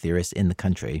conspiracy theorist in the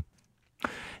country.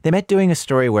 They met doing a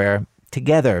story where,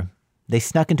 together, they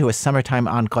snuck into a summertime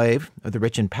enclave of the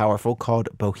rich and powerful called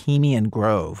Bohemian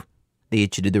Grove. They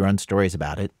each did their own stories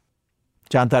about it.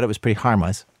 John thought it was pretty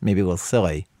harmless, maybe a little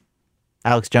silly.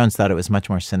 Alex Jones thought it was much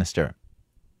more sinister.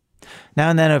 Now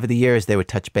and then over the years, they would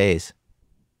touch base.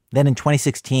 Then in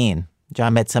 2016,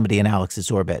 John met somebody in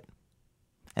Alex's orbit.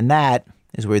 And that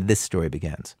is where this story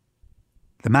begins.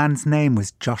 The man's name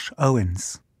was Josh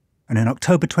Owens. And in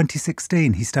October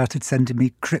 2016, he started sending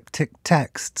me cryptic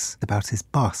texts about his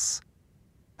boss.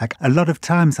 Like, a lot of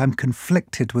times I'm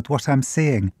conflicted with what I'm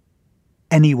seeing.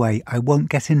 Anyway, I won't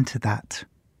get into that.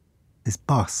 His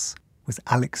boss was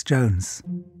Alex Jones.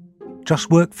 Josh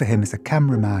worked for him as a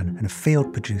cameraman and a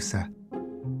field producer.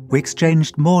 We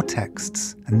exchanged more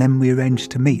texts, and then we arranged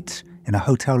to meet in a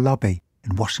hotel lobby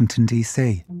in Washington,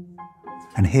 D.C.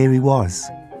 And here he was,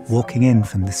 walking in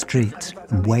from the street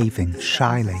and waving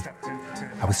shyly.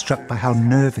 I was struck by how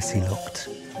nervous he looked.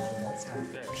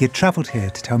 He had travelled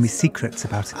here to tell me secrets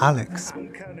about Alex,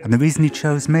 and the reason he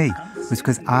chose me was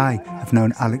because I have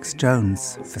known Alex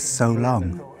Jones for so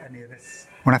long.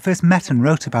 When I first met and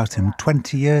wrote about him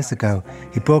 20 years ago,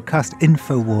 he broadcast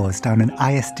InfoWars down an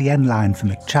ISDN line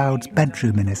from a child's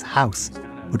bedroom in his house,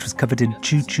 which was covered in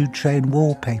choo-choo train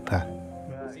wallpaper.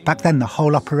 Back then, the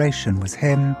whole operation was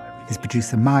him, his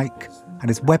producer Mike, and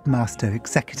his webmaster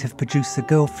executive producer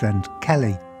girlfriend,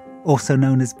 Kelly, also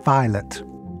known as Violet.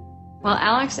 Well,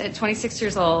 Alex, at 26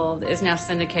 years old, is now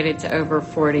syndicated to over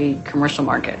 40 commercial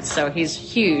markets. So he's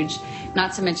huge,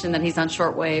 not to mention that he's on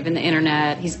shortwave and the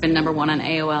internet. He's been number one on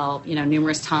AOL,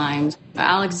 numerous times.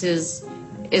 Alex is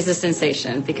a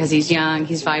sensation because he's young,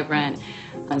 he's vibrant,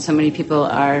 and so many people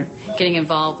are getting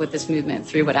involved with this movement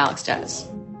through what Alex does.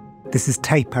 This is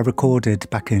tape I recorded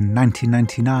back in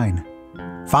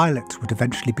 1999. Violet would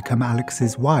eventually become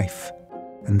Alex's wife,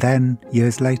 and then,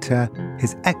 years later,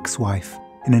 his ex-wife,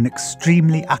 in an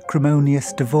extremely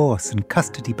acrimonious divorce and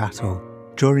custody battle,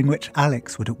 during which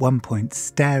Alex would at one point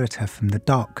stare at her from the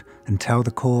dock and tell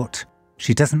the court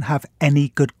she doesn't have any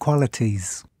good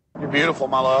qualities. You're beautiful,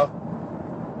 my love.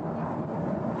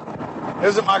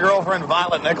 Isn't my girlfriend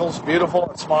Violet Nichols beautiful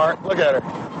and smart? Look at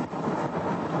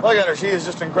her. Look at her. She is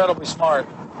just incredibly smart.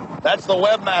 That's the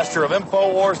webmaster of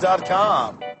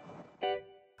Infowars.com.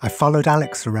 I followed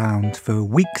Alex around for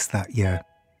weeks that year.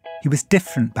 He was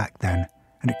different back then,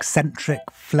 an eccentric,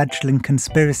 fledgling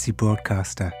conspiracy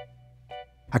broadcaster.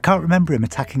 I can't remember him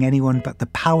attacking anyone but the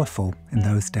powerful in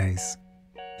those days.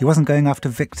 He wasn't going after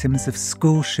victims of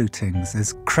school shootings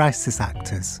as crisis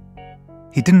actors.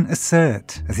 He didn't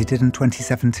assert, as he did in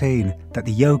 2017, that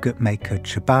the yogurt maker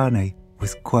Chobani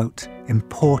was, quote,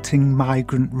 importing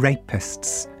migrant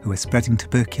rapists who were spreading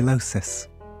tuberculosis.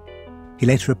 He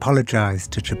later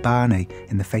apologised to Chobani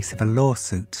in the face of a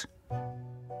lawsuit.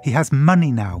 He has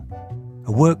money now,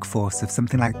 a workforce of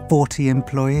something like 40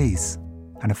 employees,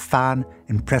 and a fan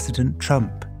in President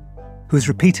Trump, who has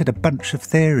repeated a bunch of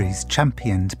theories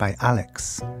championed by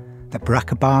Alex, that Barack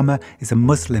Obama is a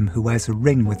Muslim who wears a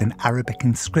ring with an Arabic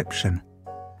inscription,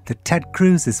 that Ted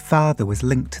Cruz's father was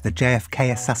linked to the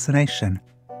JFK assassination,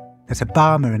 that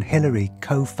Obama and Hillary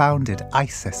co-founded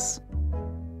ISIS.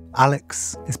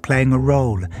 Alex is playing a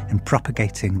role in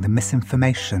propagating the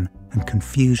misinformation and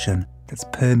confusion that's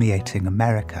permeating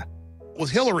America. With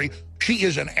Hillary, she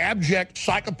is an abject,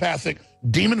 psychopathic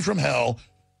demon from hell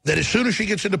that as soon as she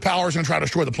gets into power is going to try to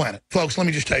destroy the planet. Folks, let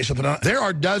me just tell you something. There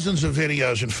are dozens of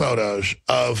videos and photos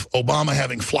of Obama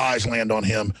having flies land on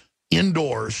him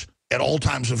indoors at all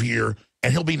times of year,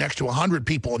 and he'll be next to 100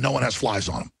 people and no one has flies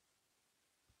on him.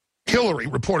 Hillary,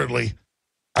 reportedly,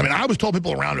 I was told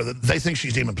people around her that they think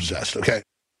she's demon-possessed, okay?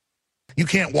 You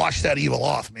can't wash that evil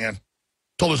off, man.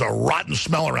 Told there's a rotten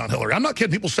smell around Hillary. I'm not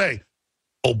kidding. People say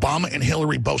Obama and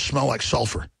Hillary both smell like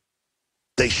sulfur.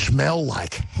 They smell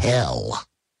like hell.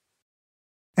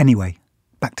 Anyway,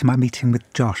 back to my meeting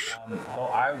with Josh.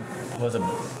 I was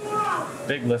a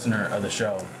big listener of the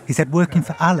show. He said working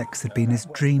for Alex had been his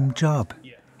dream job.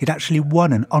 He'd actually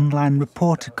won an online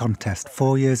reporter contest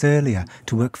 4 years earlier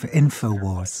to work for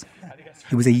InfoWars.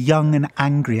 He was a young and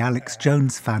angry Alex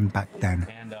Jones fan back then,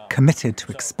 committed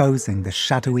to exposing the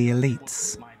shadowy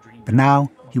elites. But now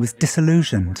he was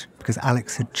disillusioned because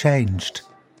Alex had changed.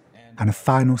 And a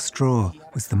final straw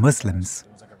was the Muslims.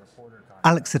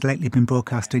 Alex had lately been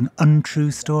broadcasting untrue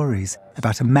stories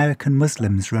about American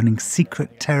Muslims running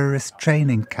secret terrorist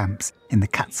training camps in the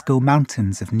Catskill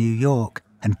Mountains of New York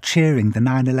and cheering the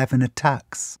 9/11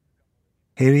 attacks.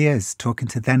 Here he is talking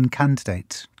to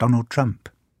then-candidate Donald Trump.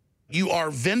 You are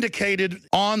vindicated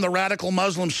on the radical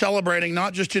Muslims celebrating,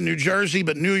 not just in New Jersey,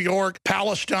 but New York,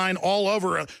 Palestine, all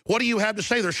over. What do you have to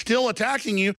say? They're still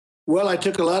attacking you. Well, I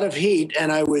took a lot of heat,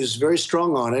 and I was very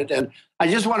strong on it. And I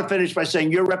just want to finish by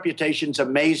saying your reputation's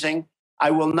amazing.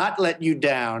 I will not let you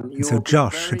down. And so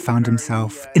Josh had found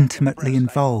himself intimately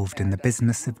involved in the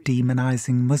business of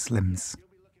demonising Muslims.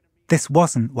 This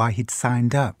wasn't why he'd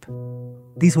signed up.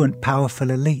 These weren't powerful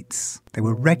elites. They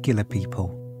were regular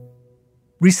people.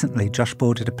 Recently, Josh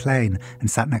boarded a plane and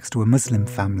sat next to a Muslim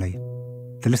family.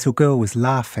 The little girl was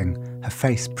laughing, her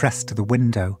face pressed to the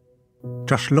window.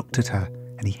 Josh looked at her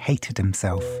and he hated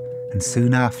himself, and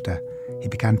soon after, he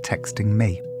began texting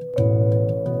me.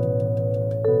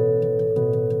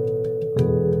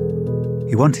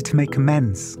 He wanted to make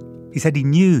amends. He said he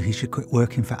knew he should quit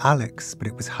working for Alex, but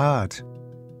it was hard.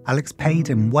 Alex paid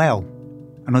him well,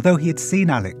 and although he had seen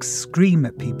Alex scream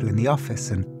at people in the office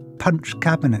and punch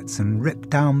cabinets and rip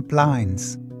down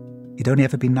blinds, he'd only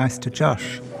ever been nice to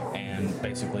Josh.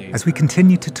 As we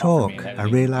continued to talk, I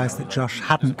realised that Josh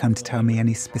hadn't come to tell me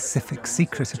any specific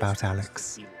secret about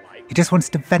Alex. He just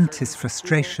wanted to vent his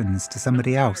frustrations to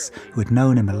somebody else who had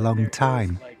known him a long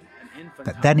time.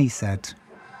 But then he said,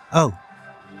 "Oh,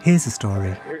 here's a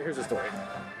story."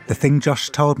 The thing Josh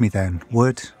told me then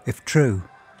would, if true,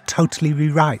 totally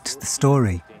rewrite the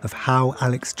story of how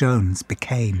Alex Jones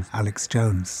became Alex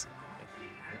Jones.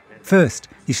 First,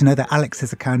 you should know that Alex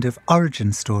is a kind of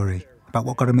origin story about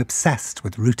what got him obsessed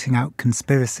with rooting out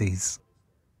conspiracies.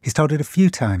 He's told it a few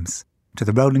times, to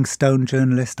the Rolling Stone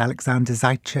journalist Alexander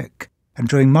Zaitchik, and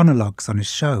during monologues on his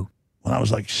show. When I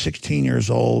was like 16 years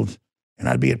old, and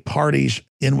I'd be at parties,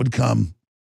 in would come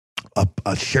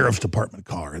a sheriff's department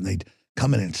car, and they'd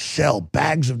come in and sell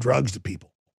bags of drugs to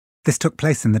people. This took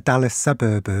place in the Dallas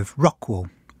suburb of Rockwall,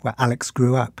 where Alex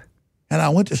grew up. And I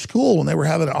went to school when they were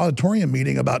having an auditorium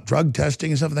meeting about drug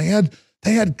testing and stuff.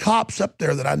 They had cops up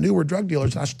there that I knew were drug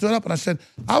dealers. And I stood up and I said,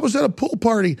 I was at a pool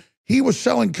party. He was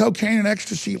selling cocaine and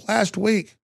ecstasy last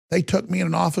week. They took me in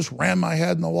an office, ran my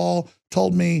head in the wall,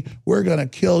 told me, we're going to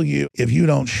kill you if you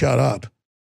don't shut up.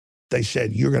 They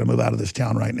said, you're going to move out of this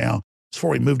town right now.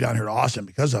 Before we moved down here to Austin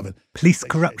because of it. Police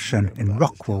corruption in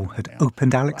Rockwall had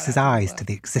opened Alex's eyes to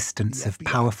the existence of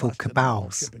powerful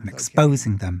cabals, and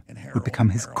exposing them would become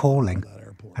his calling.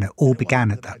 And it all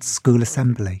began at that school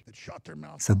assembly.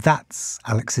 So that's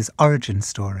Alex's origin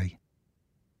story.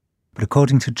 But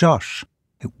according to Josh,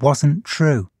 it wasn't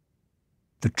true.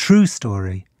 The true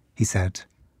story, he said,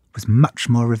 was much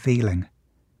more revealing,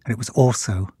 and it was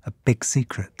also a big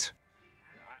secret.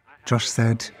 Josh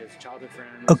said,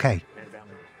 "Okay,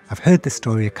 I've heard this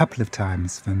story a couple of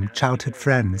times from childhood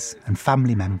friends and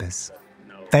family members.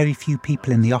 Very few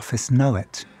people in the office know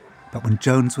it, but when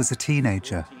Jones was a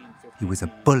teenager, he was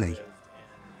a bully.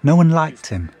 No one liked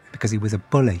him because he was a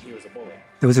bully.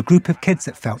 There was a group of kids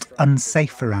that felt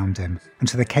unsafe around him, and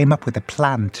so they came up with a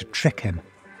plan to trick him.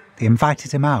 They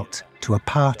invited him out to a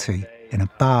party in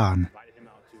a barn.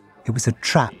 It was a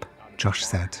trap," Josh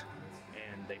said.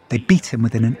 "They beat him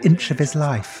within an inch of his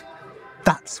life.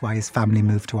 That's why his family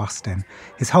moved to Austin.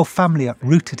 His whole family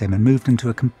uprooted him and moved into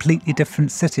a completely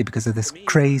different city because of this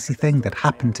crazy thing that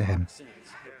happened to him."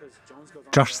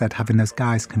 Josh said having those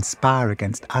guys conspire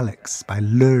against Alex by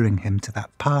luring him to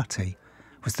that party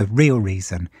was the real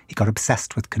reason he got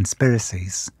obsessed with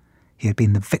conspiracies. He had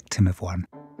been the victim of one.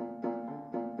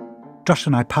 Josh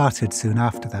and I parted soon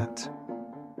after that.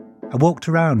 I walked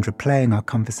around replaying our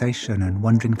conversation and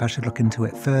wondering if I should look into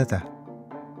it further.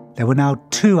 There were now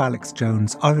 2 Alex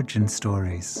Jones origin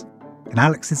stories. In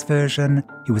Alex's version,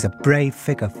 he was a brave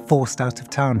figure forced out of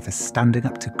town for standing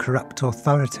up to corrupt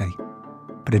authority.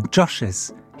 But in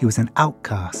Josh's, he was an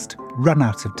outcast, run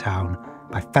out of town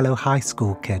by fellow high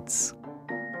school kids.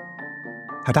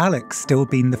 Had Alex still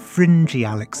been the fringy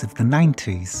Alex of the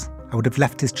 90s, I would have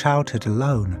left his childhood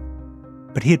alone.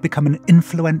 But he had become an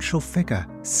influential figure,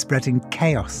 spreading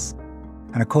chaos.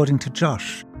 And according to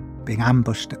Josh, being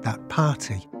ambushed at that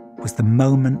party was the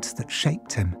moment that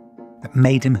shaped him, that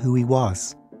made him who he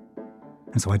was.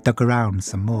 And so I dug around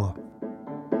some more.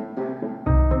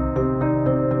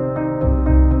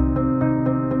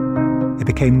 It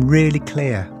became really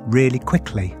clear, really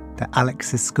quickly, that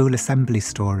Alex's school assembly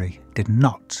story did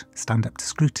not stand up to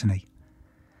scrutiny.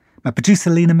 My producer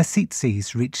Lena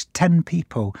Masitzis reached 10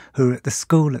 people who were at the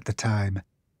school at the time.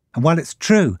 And while it's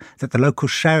true that the local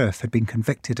sheriff had been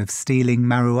convicted of stealing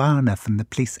marijuana from the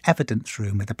police evidence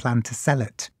room with a plan to sell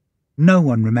it, no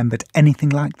one remembered anything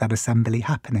like that assembly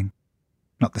happening.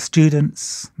 Not the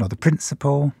students, nor the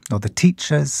principal, nor the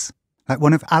teachers. Like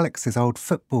one of Alex's old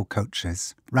football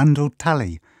coaches, Randall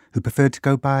Talley, who preferred to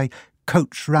go by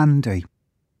Coach Randy.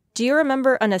 Do you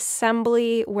remember an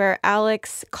assembly where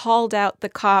Alex called out the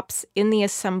cops in the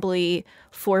assembly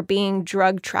for being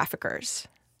drug traffickers?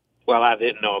 Well, I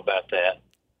didn't know about that.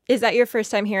 Is that your first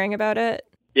time hearing about it?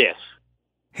 Yes.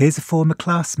 Here's a former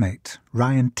classmate,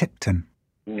 Ryan Tipton.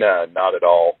 No, not at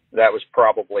all. That was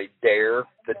probably DARE,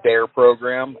 the DARE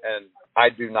program, and I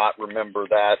do not remember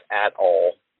that at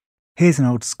all. Here's an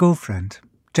old school friend,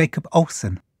 Jacob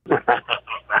Olson.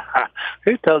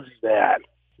 Who told you that?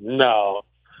 No.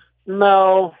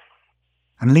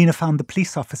 And Lena found the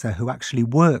police officer who actually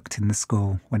worked in the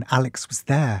school when Alex was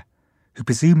there, who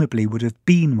presumably would have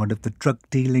been one of the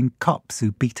drug-dealing cops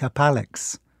who beat up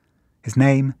Alex. His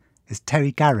name is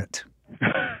Terry Garrett.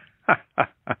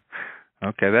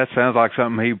 Okay, that sounds like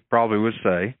something he probably would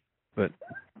say, but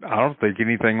I don't think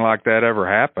anything like that ever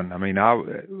happened. I mean,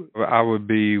 I would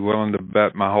be willing to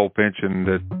bet my whole pension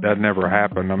that never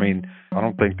happened. I mean, I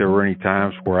don't think there were any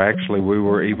times where actually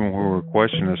even when we were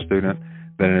questioning a student,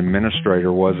 that an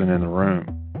administrator wasn't in the room.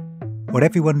 What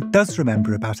everyone does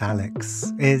remember about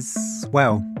Alex is,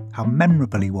 well, how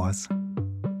memorable he was.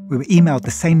 We were emailed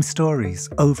the same stories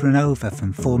over and over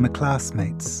from former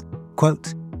classmates.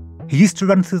 Quote, "He used to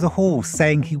run through the halls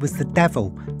saying he was the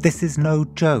devil. This is no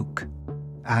joke."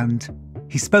 And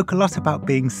he spoke a lot about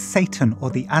being Satan or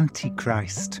the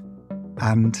Antichrist.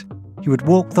 And he would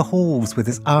walk the halls with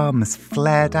his arms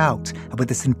flared out and with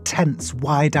this intense,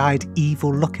 wide-eyed,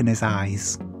 evil look in his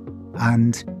eyes.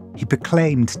 And he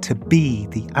proclaimed to be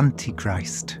the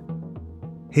Antichrist.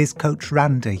 Here's Coach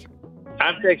Randy.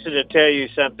 I'm fixing to tell you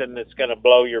something that's going to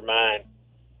blow your mind.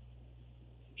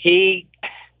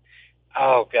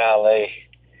 Oh, golly.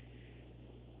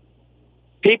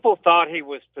 People thought he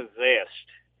was possessed.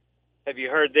 Have you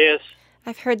heard this?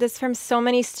 I've heard this from so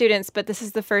many students, but this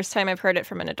is the first time I've heard it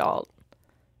from an adult.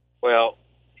 Well,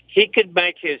 he could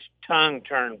make his tongue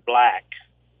turn black.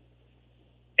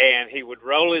 And he would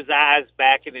roll his eyes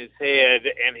back in his head,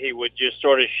 and he would just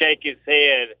sort of shake his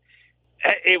head.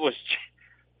 It was...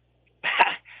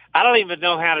 I don't even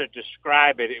know how to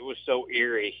describe it. It was so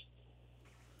eerie.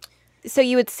 So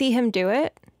you would see him do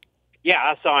it? Yeah,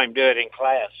 I saw him do it in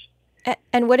class.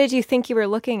 And what did you think you were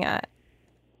looking at?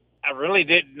 I really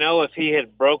didn't know if he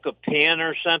had broke a pen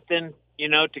or something,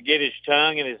 to get his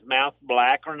tongue and his mouth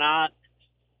black or not.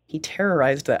 He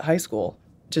terrorized that high school.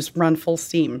 Just run full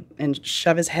steam and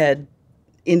shove his head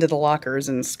into the lockers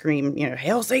and scream,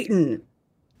 "Hail Satan!"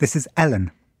 This is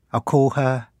Ellen. I'll call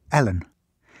her Ellen.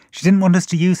 She didn't want us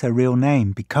to use her real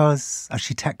name because, as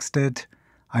she texted,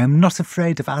 "I am not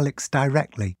afraid of Alex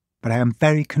directly, but I am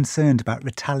very concerned about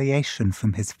retaliation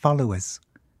from his followers."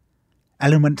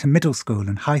 Ellen went to middle school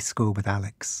and high school with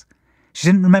Alex. She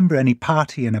didn't remember any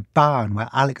party in a barn where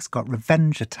Alex got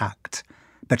revenge attacked,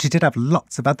 but she did have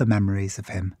lots of other memories of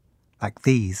him, like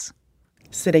these.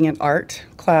 Sitting in art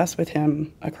class with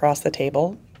him across the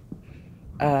table.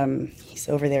 He's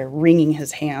over there wringing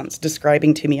his hands,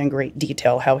 describing to me in great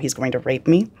detail how he's going to rape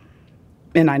me.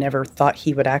 And I never thought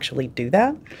he would actually do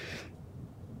that.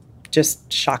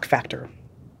 Just shock factor.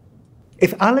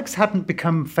 If Alex hadn't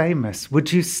become famous,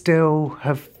 would you still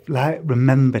have,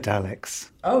 remembered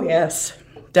Alex? Oh, yes,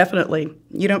 definitely.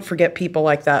 You don't forget people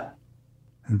like that.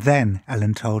 And then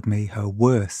Ellen told me her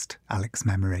worst Alex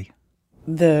memory.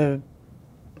 The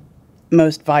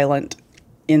most violent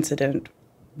incident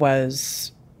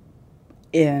was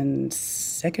in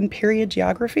second period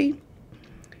geography,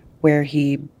 where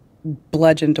he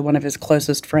bludgeoned one of his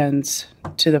closest friends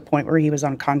to the point where he was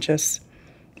unconscious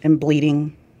and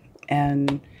bleeding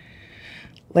and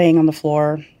laying on the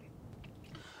floor.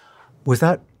 Was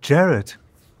that Jared?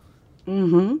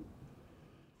 Mm-hmm.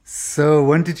 So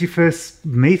when did you first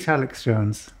meet Alex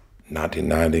Jones?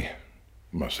 1990,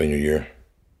 my senior year.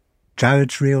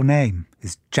 Jared's real name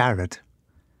is Jared.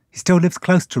 He still lives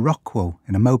close to Rockwell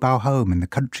in a mobile home in the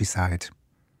countryside.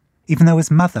 Even though his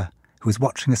mother, who was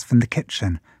watching us from the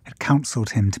kitchen, had counselled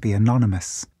him to be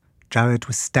anonymous, Jared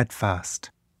was steadfast.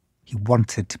 He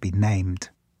wanted to be named.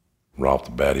 Right off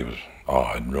the bat, he was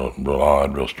odd, real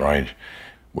odd, real strange.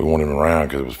 We wanted him around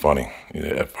because it was funny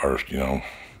at first, the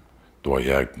way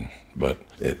he acted. But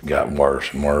it got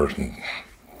worse and worse, and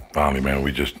finally, man,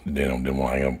 we just didn't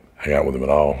want to hang out with him at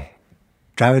all.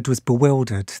 Jared was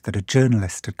bewildered that a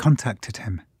journalist had contacted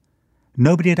him.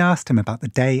 Nobody had asked him about the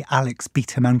day Alex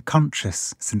beat him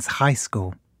unconscious since high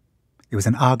school. It was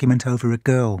an argument over a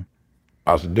girl.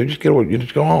 I said, dude, you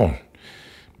just go on.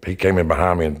 He came in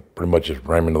behind me and pretty much just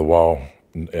ran me into the wall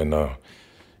and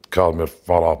caused me to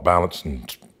fall off balance,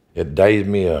 and it dazed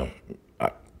me.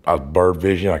 I was bird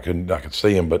vision. I could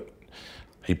see him, but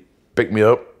he picked me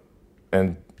up,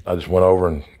 and I just went over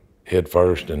and head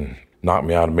first and knocked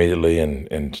me out immediately,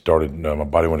 and started. My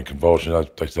body went in convulsions.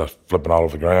 I was flipping all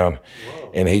over the ground,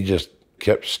 and he just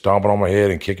kept stomping on my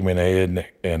head and kicking me in the head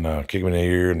and kicking me in the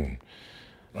ear, and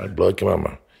my blood came out of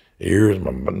my ears,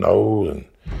 my nose, and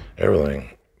everything.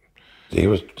 He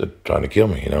was trying to kill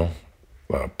me,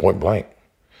 point blank.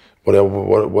 What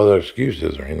other excuse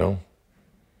is there,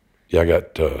 Yeah, I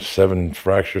got 7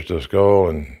 fractures to the skull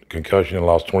and concussion, and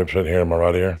lost 20% hair in my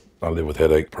right ear. I live with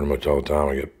headache pretty much all the time.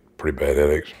 I get pretty bad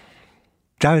headaches.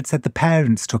 Jared said the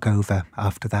parents took over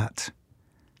after that.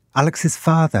 Alex's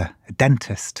father, a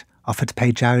dentist, offered to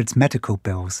pay Jared's medical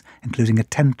bills, including a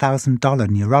 $10,000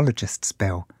 neurologist's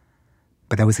bill.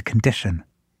 But there was a condition.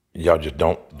 Y'all just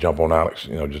don't jump on Alex,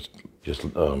 just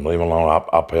leave him alone.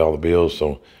 I'll pay all the bills,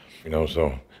 so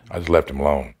I just left him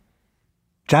alone.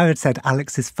 Jared said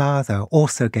Alex's father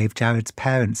also gave Jared's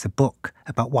parents a book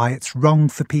about why it's wrong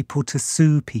for people to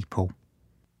sue people.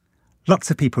 Lots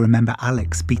of people remember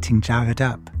Alex beating Jared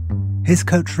up. His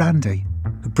coach Randy,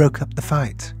 who broke up the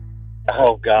fight.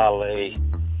 Oh, golly.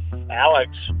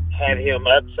 Alex had him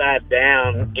upside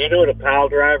down. Do you know what a pile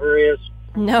driver is?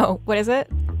 No, what is it?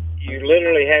 You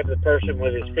literally have the person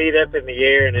with his feet up in the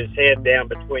air and his head down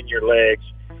between your legs,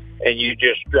 and you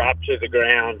just drop to the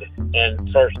ground,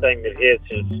 and first thing that hits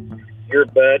is your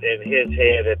butt and his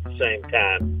head at the same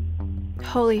time.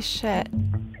 Holy shit.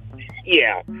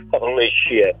 Yeah, holy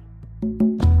shit.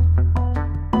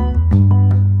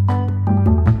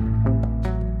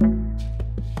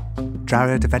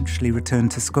 Jared eventually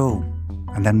returned to school,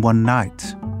 and then one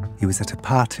night, he was at a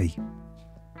party.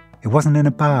 It wasn't in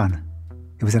a barn,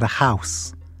 it was at a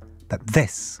house. But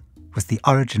this was the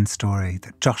origin story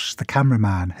that Josh, the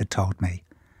cameraman, had told me.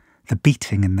 The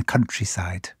beating in the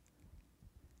countryside.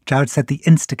 Jared said the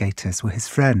instigators were his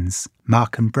friends,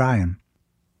 Mark and Brian.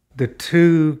 The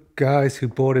 2 guys who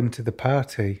brought him to the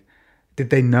party, did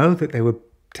they know that they were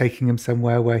taking him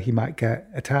somewhere where he might get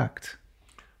attacked?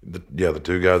 The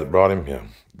 2 guys that brought him,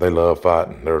 they love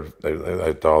fighting.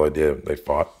 That's all they did. They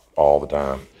fought all the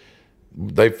time.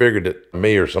 They figured that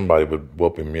me or somebody would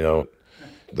whoop him,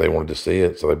 They wanted to see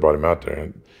it, so they brought him out there.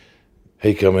 And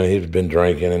he come in, he'd been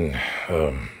drinking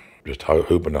and just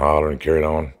hooping and hollering and carried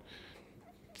on.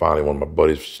 Finally, one of my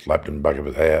buddies slapped him in the back of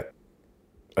his hat.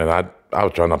 And I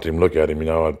was trying not to even look at him,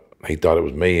 he thought it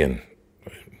was me, and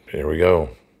here we go.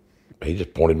 He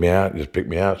just pointed me out, just picked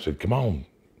me out, said, come on,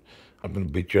 I'm going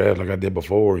to beat your ass like I did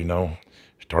before,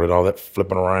 Started all that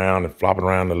flipping around and flopping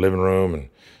around in the living room and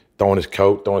throwing his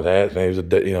coat, throwing his hat,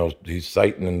 saying he's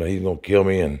Satan and he's going to kill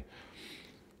me. And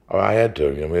I had to.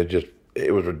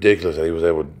 It was ridiculous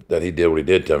that he did what he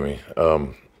did to me.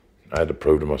 I had to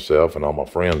prove to myself and all my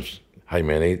friends, hey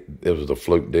man, it was a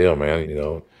fluke deal, man.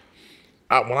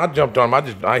 When I jumped on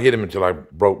him, I hit him until I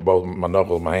broke both my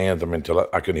knuckles, and my hands. Until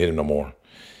I couldn't hit him no more.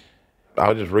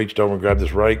 I just reached over and grabbed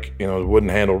this rake, the wooden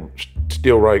handle,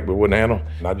 steel rake, but wooden handle.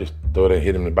 And I just threw it and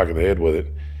hit him in the back of the head with it.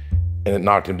 And it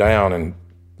knocked him down. And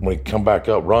when he come back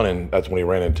up running, that's when he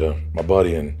ran into my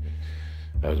buddy. And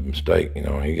that was a mistake,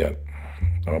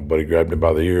 my buddy grabbed him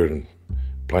by the ears and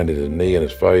planted his knee in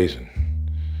his face.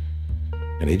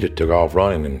 And he just took off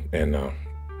running. And I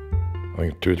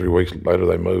think 2 or 3 weeks later,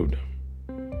 they moved.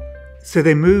 So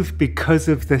they moved because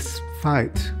of this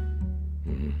fight?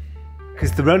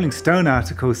 Because the Rolling Stone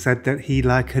article said that he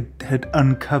had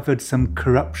uncovered some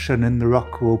corruption in the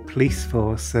Rockwell police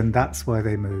force, and that's why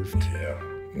they moved. Yeah,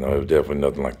 no, it was definitely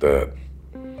nothing like that.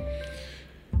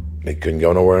 He couldn't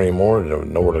go nowhere anymore. There was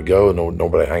nowhere to go.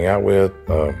 Nobody to hang out with.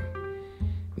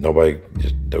 Nobody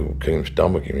just couldn't even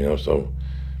stomach him. So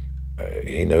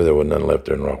he knew there was nothing left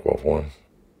there in Rockwell for him.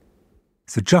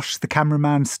 So Josh, the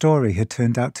cameraman's story had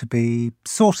turned out to be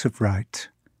sort of right,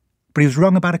 but he was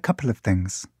wrong about a couple of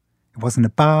things. It wasn't a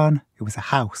barn, it was a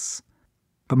house.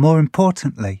 But more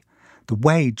importantly, the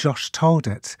way Josh told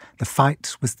it, the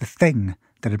fight was the thing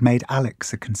that had made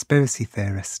Alex a conspiracy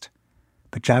theorist.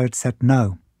 But Jared said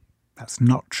no, that's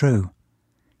not true.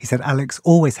 He said Alex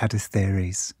always had his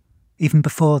theories, even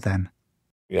before then.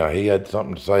 Yeah, he had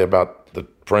something to say about the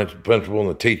principal and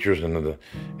the teachers and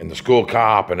the school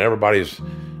cop and everybody's,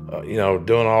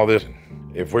 doing all this.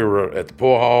 If we were at the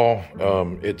pool hall,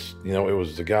 it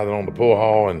was the guy that owned the pool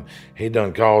hall, and he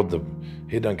done called the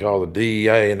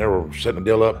DEA, and they were setting the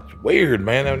deal up. It's weird,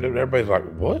 man. Everybody's like,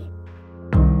 what?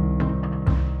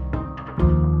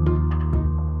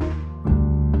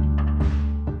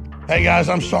 Hey guys,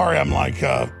 I'm sorry I'm like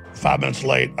 5 minutes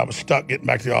late. I was stuck getting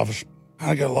back to the office.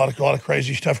 I got a lot of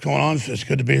crazy stuff going on. So it's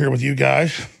good to be here with you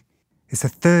guys. It's a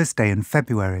Thursday in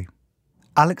February.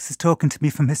 Alex is talking to me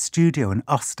from his studio in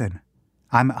Austin.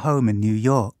 I'm at home in New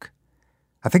York.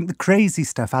 I think the crazy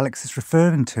stuff Alex is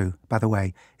referring to, by the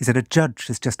way, is that a judge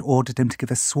has just ordered him to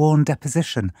give a sworn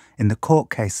deposition in the court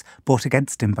case brought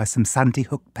against him by some Sandy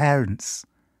Hook parents.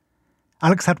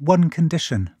 Alex had one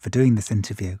condition for doing this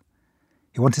interview.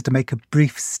 He wanted to make a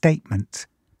brief statement.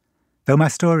 Though my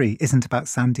story isn't about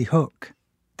Sandy Hook,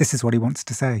 this is what he wants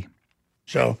to say.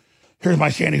 So here's my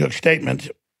Sandy Hook statement.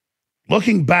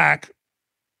 Looking back,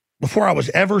 before I was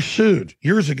ever sued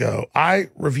years ago, I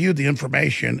reviewed the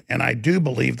information and I do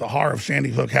believe the horror of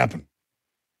Sandy Hook happened.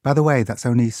 By the way, that's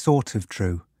only sort of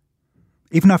true.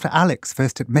 Even after Alex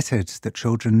first admitted that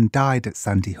children died at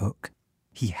Sandy Hook,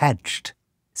 he hedged,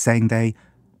 saying they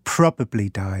probably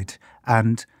died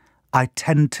and I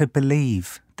tend to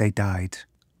believe they died.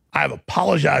 I've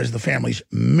apologized to the families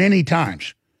many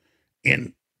times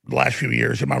in the last few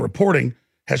years, and my reporting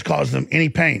has caused them any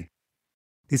pain.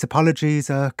 These apologies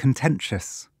are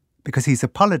contentious because he's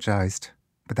apologized,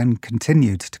 but then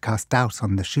continued to cast doubt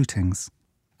on the shootings.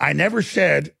 I never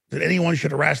said that anyone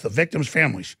should harass the victims'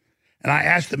 families, and I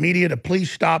asked the media to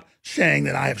please stop saying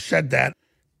that I have said that.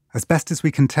 As best as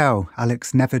we can tell,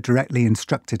 Alex never directly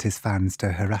instructed his fans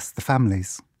to harass the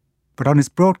families. But on his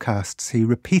broadcasts, he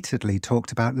repeatedly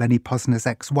talked about Lenny Posner's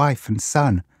ex-wife and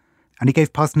son, and he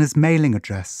gave Posner's mailing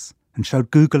address and showed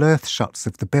Google Earth shots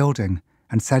of the building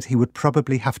and said he would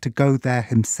probably have to go there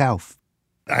himself.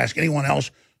 I ask anyone else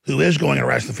who is going to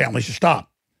harass the families to stop.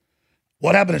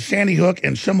 What happened at Sandy Hook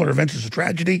and similar events is a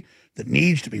tragedy that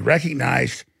needs to be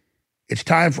recognized. It's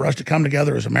time for us to come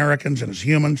together as Americans and as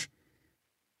humans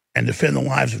and defend the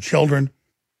lives of children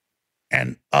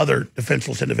and other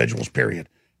defenseless individuals, period.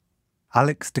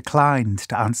 Alex declined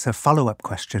to answer follow-up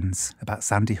questions about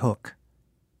Sandy Hook.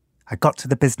 I got to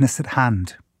the business at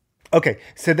hand. Okay,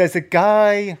 so there's a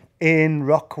guy in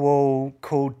Rockwall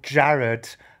called Jared,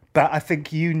 but I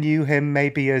think you knew him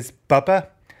maybe as Bubba.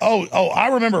 Oh, I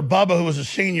remember Bubba, who was a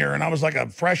senior, and I was like a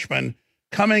freshman,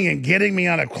 coming and getting me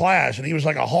out of class, and he was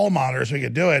like a hall monitor so he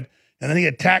could do it, and then he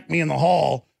attacked me in the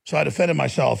hall, so I defended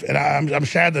myself, and I'm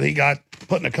sad that he got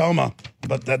put in a coma,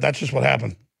 but that's just what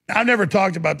happened. I've never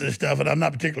talked about this stuff, and I'm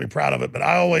not particularly proud of it, but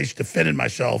I always defended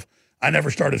myself. I never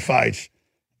started fights.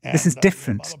 And this is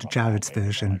different to Jared's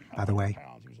version, by the way.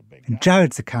 In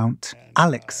Jared's account,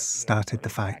 Alex started the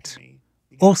fight.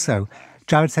 Also,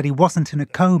 Jared said he wasn't in a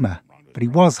coma, but he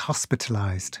was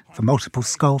hospitalised for multiple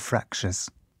skull fractures.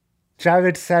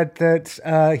 Jared said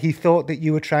that he thought that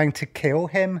you were trying to kill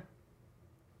him.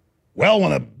 Well,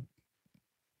 when a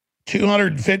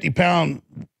 250-pound...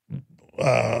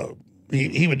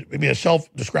 He would be a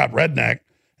self-described redneck,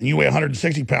 and you weigh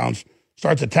 160 pounds,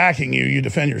 starts attacking you, you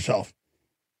defend yourself.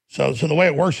 So the way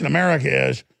it works in America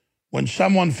is when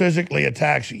someone physically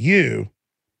attacks you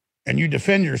and you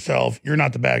defend yourself, you're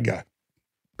not the bad guy.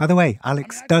 By the way,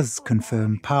 Alex does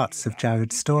confirm parts of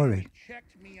Jared's story.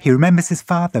 He remembers his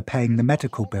father paying the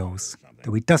medical bills,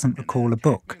 though he doesn't recall a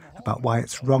book about why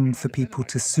it's wrong for people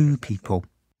to sue people.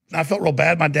 I felt real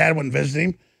bad. My dad wouldn't visit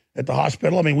him at the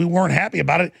hospital. I mean, we weren't happy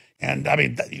about it. And I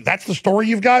mean, that's the story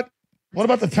you've got? What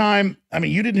about the time, I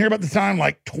mean, you didn't hear about the time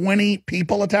like 20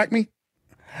 people attacked me?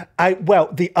 Well,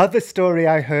 the other story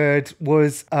I heard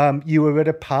was you were at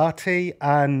a party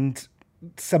and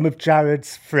some of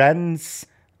Jared's friends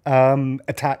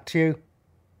attacked you.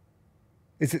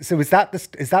 Is that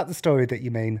the story that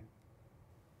you mean?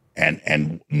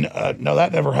 No,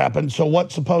 that never happened. So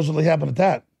what supposedly happened at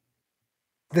that?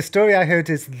 The story I heard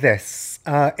is this.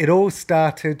 It all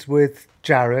started with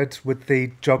Jared, with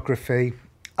the geography,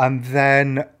 and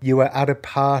then you were at a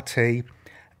party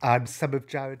and some of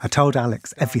Jared... I told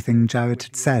Alex everything Jared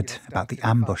had said about the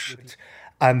ambush.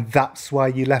 And that's why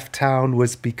you left town,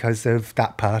 was because of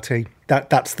that party.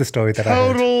 That's the story that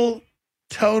I heard.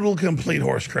 Total complete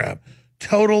horse crap.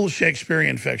 Total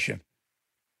Shakespearean fiction.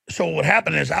 So what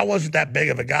happened is I wasn't that big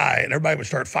of a guy, and everybody would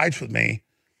start fights with me.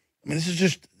 I mean, this is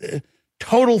just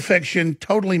total fiction,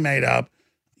 totally made up.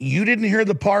 You didn't hear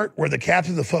the part where the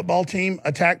captain of the football team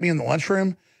attacked me in the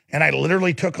lunchroom, and I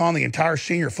literally took on the entire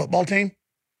senior football team?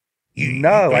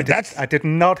 I did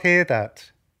not hear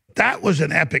that. That was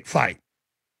an epic fight.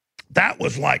 That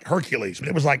was like Hercules.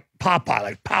 It was like Popeye,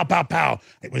 like pow, pow, pow.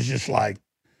 It was just like,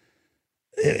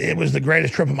 it was the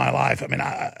greatest trip of my life. I mean,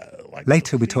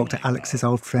 Later, we talked to Alex's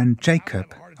old friend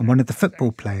Jacob and one of the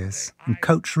football players and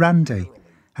Coach Randy,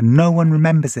 and no one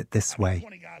remembers it this way.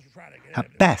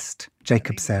 At best,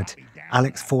 Jacob said,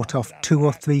 Alex fought off 2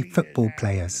 or 3 football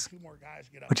players.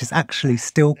 which is actually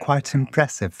still quite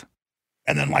impressive.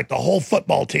 And then like the whole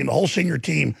football team, the whole senior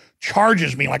team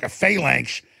charges me like a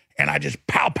phalanx, and I just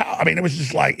pow, pow. I mean, it was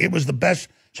just like, it was the best.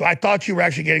 So I thought you were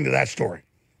actually getting to that story.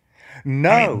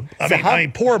 No. I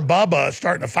mean, poor Bubba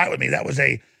starting to fight with me. That was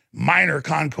a minor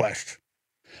conquest.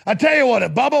 I tell you what,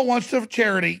 if Bubba wants to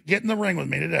charity, get in the ring with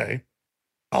me today,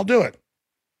 I'll do it.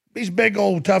 He's a big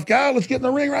old tough guy. Let's get in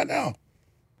the ring right now.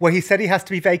 Well, he said he has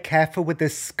to be very careful with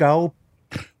his skull.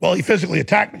 Well, he physically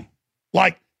attacked me.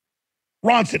 Like,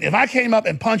 Ronson, if I came up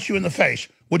and punched you in the face,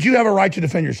 would you have a right to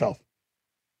defend yourself?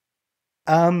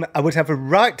 I would have a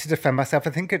right to defend myself. I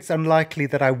think it's unlikely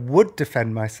that I would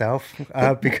defend myself.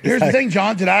 Because here's the thing,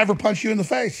 John. Did I ever punch you in the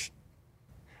face?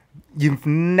 You've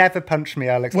never punched me,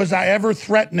 Alex. Was I ever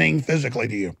threatening physically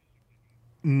to you?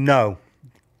 No.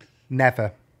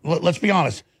 Never. Let's be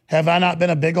honest. Have I not been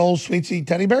a big old sweetie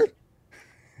teddy bear?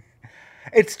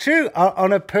 It's true.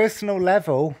 On a personal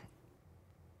level,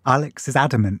 Alex is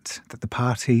adamant that the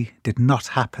party did not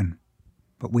happen,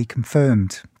 but we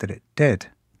confirmed that it did.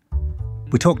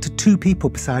 We talked to two people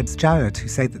besides Jared who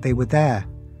say that they were there.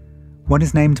 One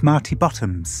is named Marty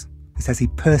Bottoms, who says he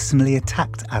personally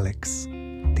attacked Alex.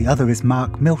 The other is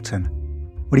Mark Milton.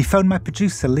 When he phoned my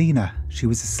producer, Lena, she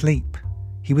was asleep.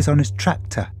 He was on his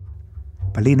tractor.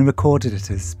 But Lena recorded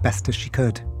it as best as she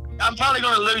could. I'm probably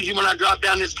going to lose you when I drop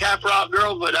down this Cap Rock,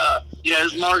 girl, but yeah,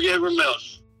 it's Mark Edward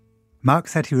Mills. Mark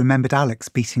said he remembered Alex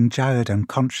beating Jared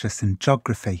unconscious in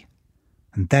geography.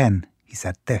 And then he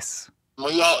said this.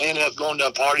 We all ended up going to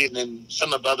a party, and then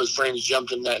some of Bubba's friends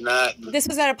jumped in that night. This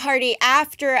was at a party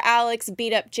after Alex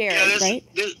beat up Jared, right?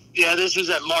 This was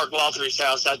at Mark Lothry's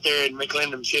house out there in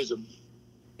McClendon, Chisholm.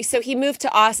 So he moved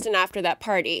to Austin after that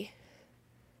party.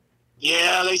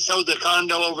 Yeah, they sold the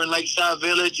condo over in Lakeside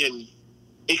Village, and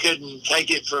he couldn't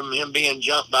take it from him being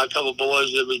jumped by a couple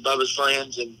boys that was Bubba's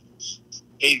friends, and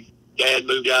Dad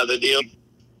moved out of the deal.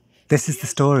 This is the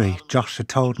story Josh had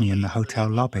told me in the hotel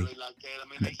lobby,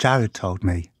 and that Jared told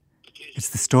me. It's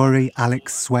the story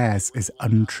Alex swears is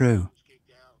untrue.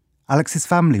 Alex's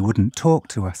family wouldn't talk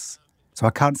to us, so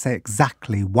I can't say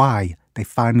exactly why they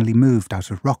finally moved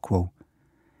out of Rockwell.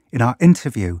 In our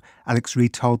interview, Alex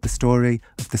retold the story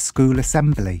of the school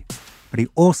assembly, but he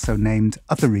also named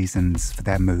other reasons for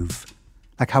their move,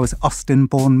 like how his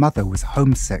Austin-born mother was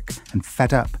homesick and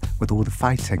fed up with all the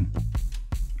fighting.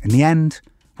 In the end,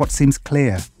 what seems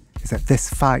clear is that this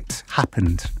fight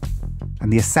happened,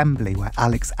 and the assembly where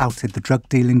Alex outed the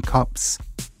drug-dealing cops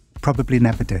probably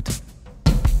never did.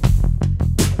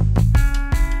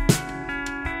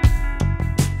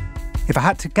 If I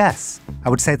had to guess, I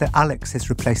would say that Alex has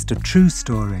replaced a true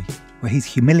story where he's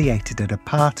humiliated at a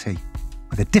party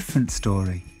with a different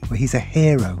story where he's a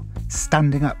hero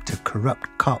standing up to corrupt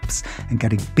cops and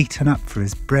getting beaten up for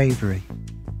his bravery.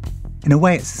 In a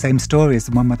way, it's the same story as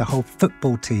the one where the whole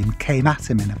football team came at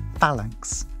him in a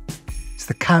phalanx. It's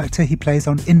the character he plays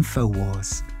on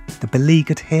InfoWars, the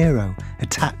beleaguered hero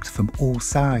attacked from all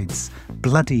sides,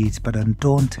 bloodied but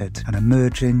undaunted and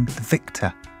emerging the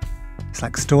victor. It's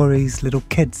like stories little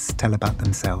kids tell about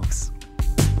themselves.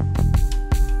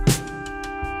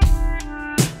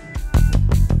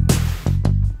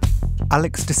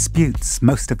 Alex disputes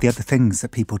most of the other things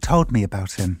that people told me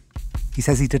about him. He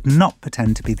says he did not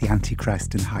pretend to be the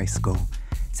Antichrist in high school.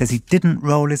 He says he didn't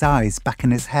roll his eyes back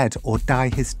in his head or dye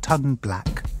his tongue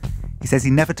black. He says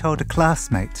he never told a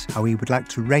classmate how he would like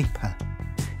to rape her.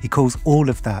 He calls all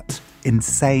of that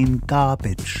insane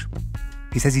garbage.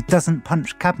 He says he doesn't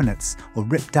punch cabinets or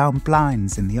rip down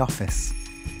blinds in the office.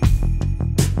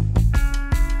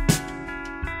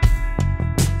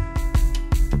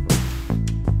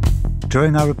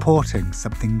 During our reporting,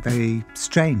 something very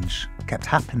strange kept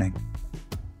happening.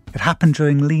 It happened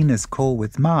during Lena's call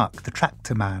with Mark, the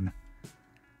tractor man.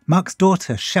 Mark's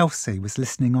daughter, Chelsea, was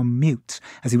listening on mute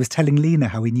as he was telling Lena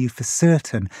how he knew for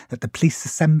certain that the police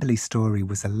assembly story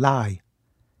was a lie.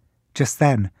 Just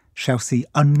then, Chelsea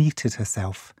unmuted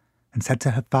herself and said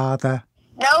to her father,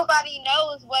 "Nobody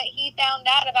knows what he found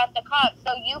out about the cops,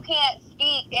 so you can't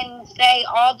speak and say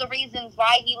all the reasons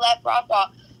why he left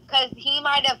Rockwell, because he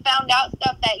might have found out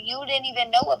stuff that you didn't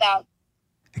even know about."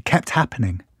 It kept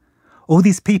happening. All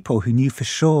these people who knew for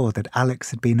sure that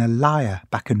Alex had been a liar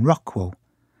back in Rockwell,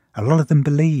 a lot of them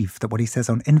believe that what he says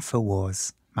on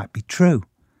InfoWars might be true.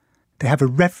 They have a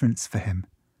reverence for him,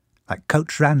 like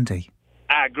Coach Randy.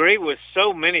 I agree with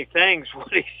so many things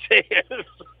what he says.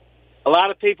 A lot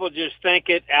of people just think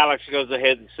it. Alex goes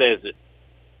ahead and says it.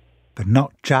 But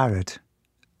not Jared.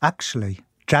 Actually,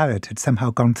 Jared had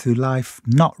somehow gone through life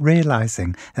not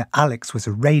realising that Alex was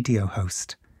a radio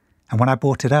host. And when I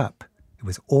brought it up, it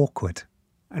was awkward.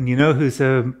 And you know who's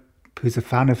a who's a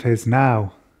fan of his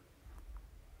now.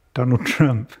 Donald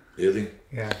Trump. Is he?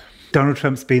 Yeah. Donald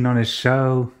Trump's been on his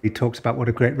show. He talks about what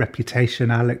a great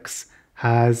reputation Alex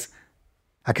has.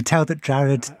 I could tell that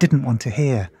Jared didn't want to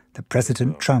hear that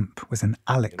President Trump was an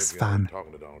Alex fan.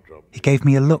 He gave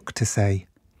me a look to say,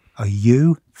 "Are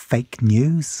you fake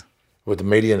news?" With the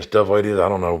media and stuff like this, I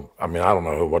don't know. I mean, I don't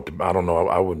know what to, I don't know.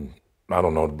 I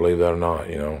don't know to believe that or not,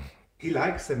 you know. He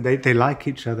likes them. They like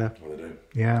each other. Oh, they do?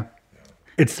 Yeah.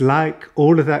 It's like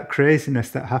all of that craziness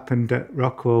that happened at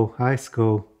Rockwell High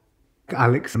School.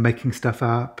 Alex making stuff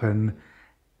up and,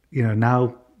 you know,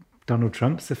 now Donald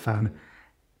Trump's a fan.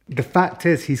 The fact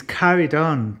is he's carried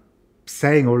on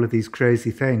saying all of these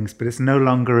crazy things, but it's no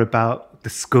longer about the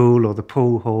school or the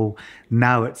pool hall.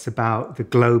 Now it's about the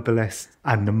globalists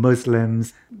and the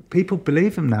Muslims. People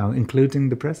believe him now, including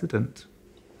the president.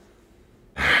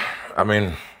 I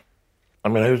mean,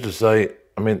 who's to say?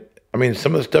 I mean,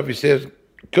 some of the stuff he says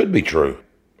could be true.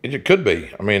 It could be.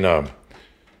 I mean,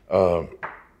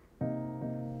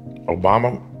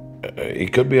 Obama, he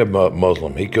could be a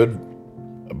Muslim. He could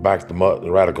back the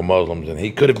radical Muslims, and he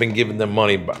could have been giving them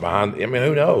money behind. I mean,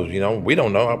 who knows? You know, we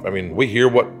don't know. I mean, we hear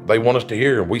what they want us to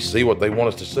hear, and we see what they want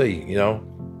us to see. You know,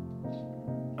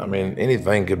 I mean,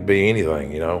 anything could be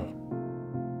anything. You know.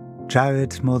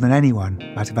 Jared, more than anyone,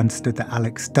 might have understood that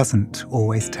Alex doesn't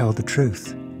always tell the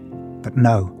truth. But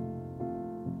no.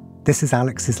 This is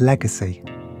Alex's legacy,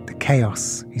 the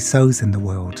chaos he sows in the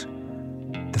world,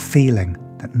 the feeling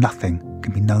that nothing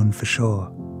can be known for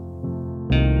sure.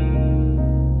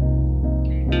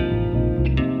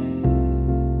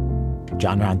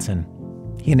 Jon Ronson.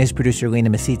 He and his producer Lena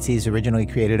Misitzis originally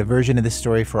created a version of this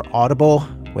story for Audible,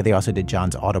 where they also did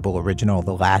Jon's Audible original,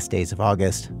 The Last Days of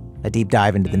August, a deep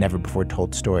dive into the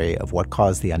never-before-told story of what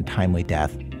caused the untimely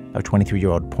death of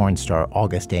 23-year-old porn star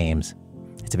August Ames.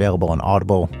 It's available on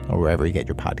Audible or wherever you get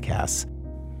your podcasts.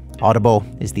 Audible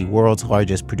is the world's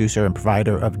largest producer and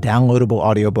provider of downloadable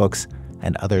audiobooks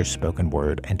and other spoken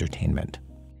word entertainment.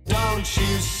 Don't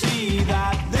you see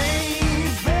that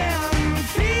they've been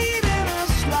feeding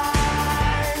us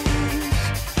lies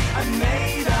and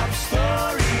made up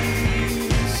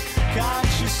stories?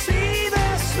 Can't you see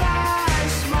the sly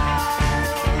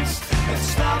smiles and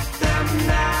stop them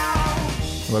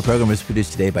now? Our program was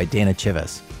produced today by Dana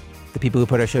Chivas. The people who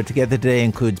put our show together today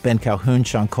includes Ben Calhoun,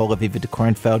 Sean Cola, Viva de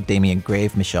Kornfeld, Damian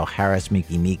Grave, Michelle Harris,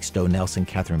 Mickey Meeks, Stowe Nelson,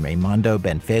 Catherine Raimondo,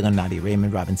 Ben Phelan, Nadia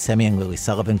Raymond, Robin Semyon, Lily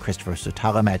Sullivan, Christopher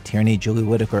Sotala, Matt Tierney, Julie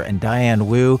Whitaker, and Diane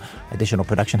Wu. Additional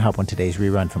production help on today's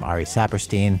rerun from Ari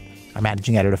Saperstein. Our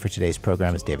managing editor for today's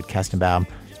program is David Kestenbaum.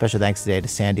 Special thanks today to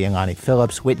Sandy and Lonnie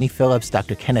Phillips, Whitney Phillips,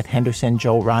 Dr. Kenneth Henderson,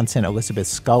 Joel Ronson, Elizabeth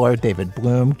Sculler, David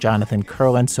Bloom, Jonathan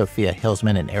Curlin, Sophia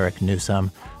Hilsman, and Eric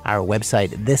Newsom. Our website,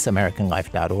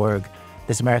 thisamericanlife.org.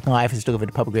 This American Life is delivered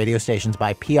to public radio stations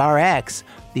by PRX,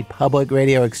 the Public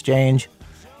Radio Exchange.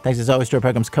 Thanks as always to our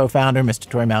program's co-founder, Mr.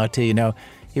 Torey Malatia. You know,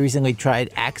 he recently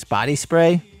tried Axe body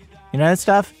spray. You know that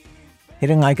stuff? He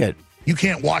didn't like it. You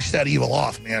can't wash that evil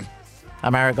off, man.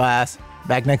 I'm Ira Glass.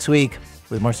 Back next week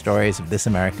with more stories of This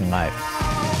American Life.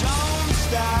 Don't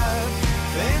step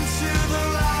into the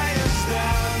lion's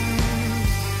den.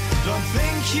 Don't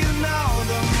think you know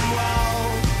them well.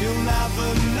 You'll never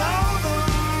know them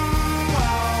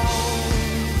well.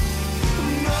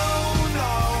 No,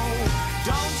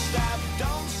 don't step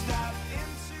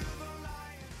into the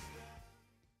lion's den.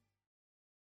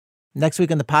 Next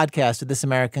week on the podcast of This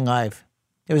American Life,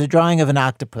 there was a drawing of an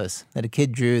octopus that a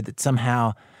kid drew that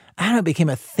somehow, I don't know, became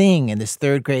a thing in this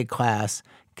third grade class.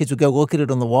 Kids would go look at it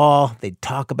on the wall. They'd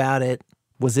talk about it.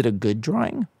 Was it a good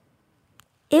drawing?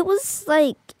 It was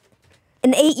like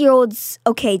an 8-year-old's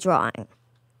okay drawing.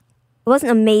 It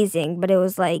wasn't amazing, but it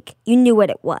was like, you knew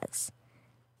what it was.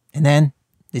 And then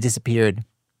it disappeared.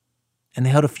 And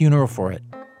they held a funeral for it.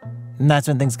 And that's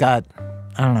when things got,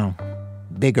 I don't know,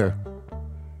 bigger.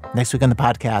 Next week on the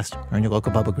podcast or on your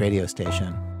local public radio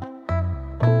station.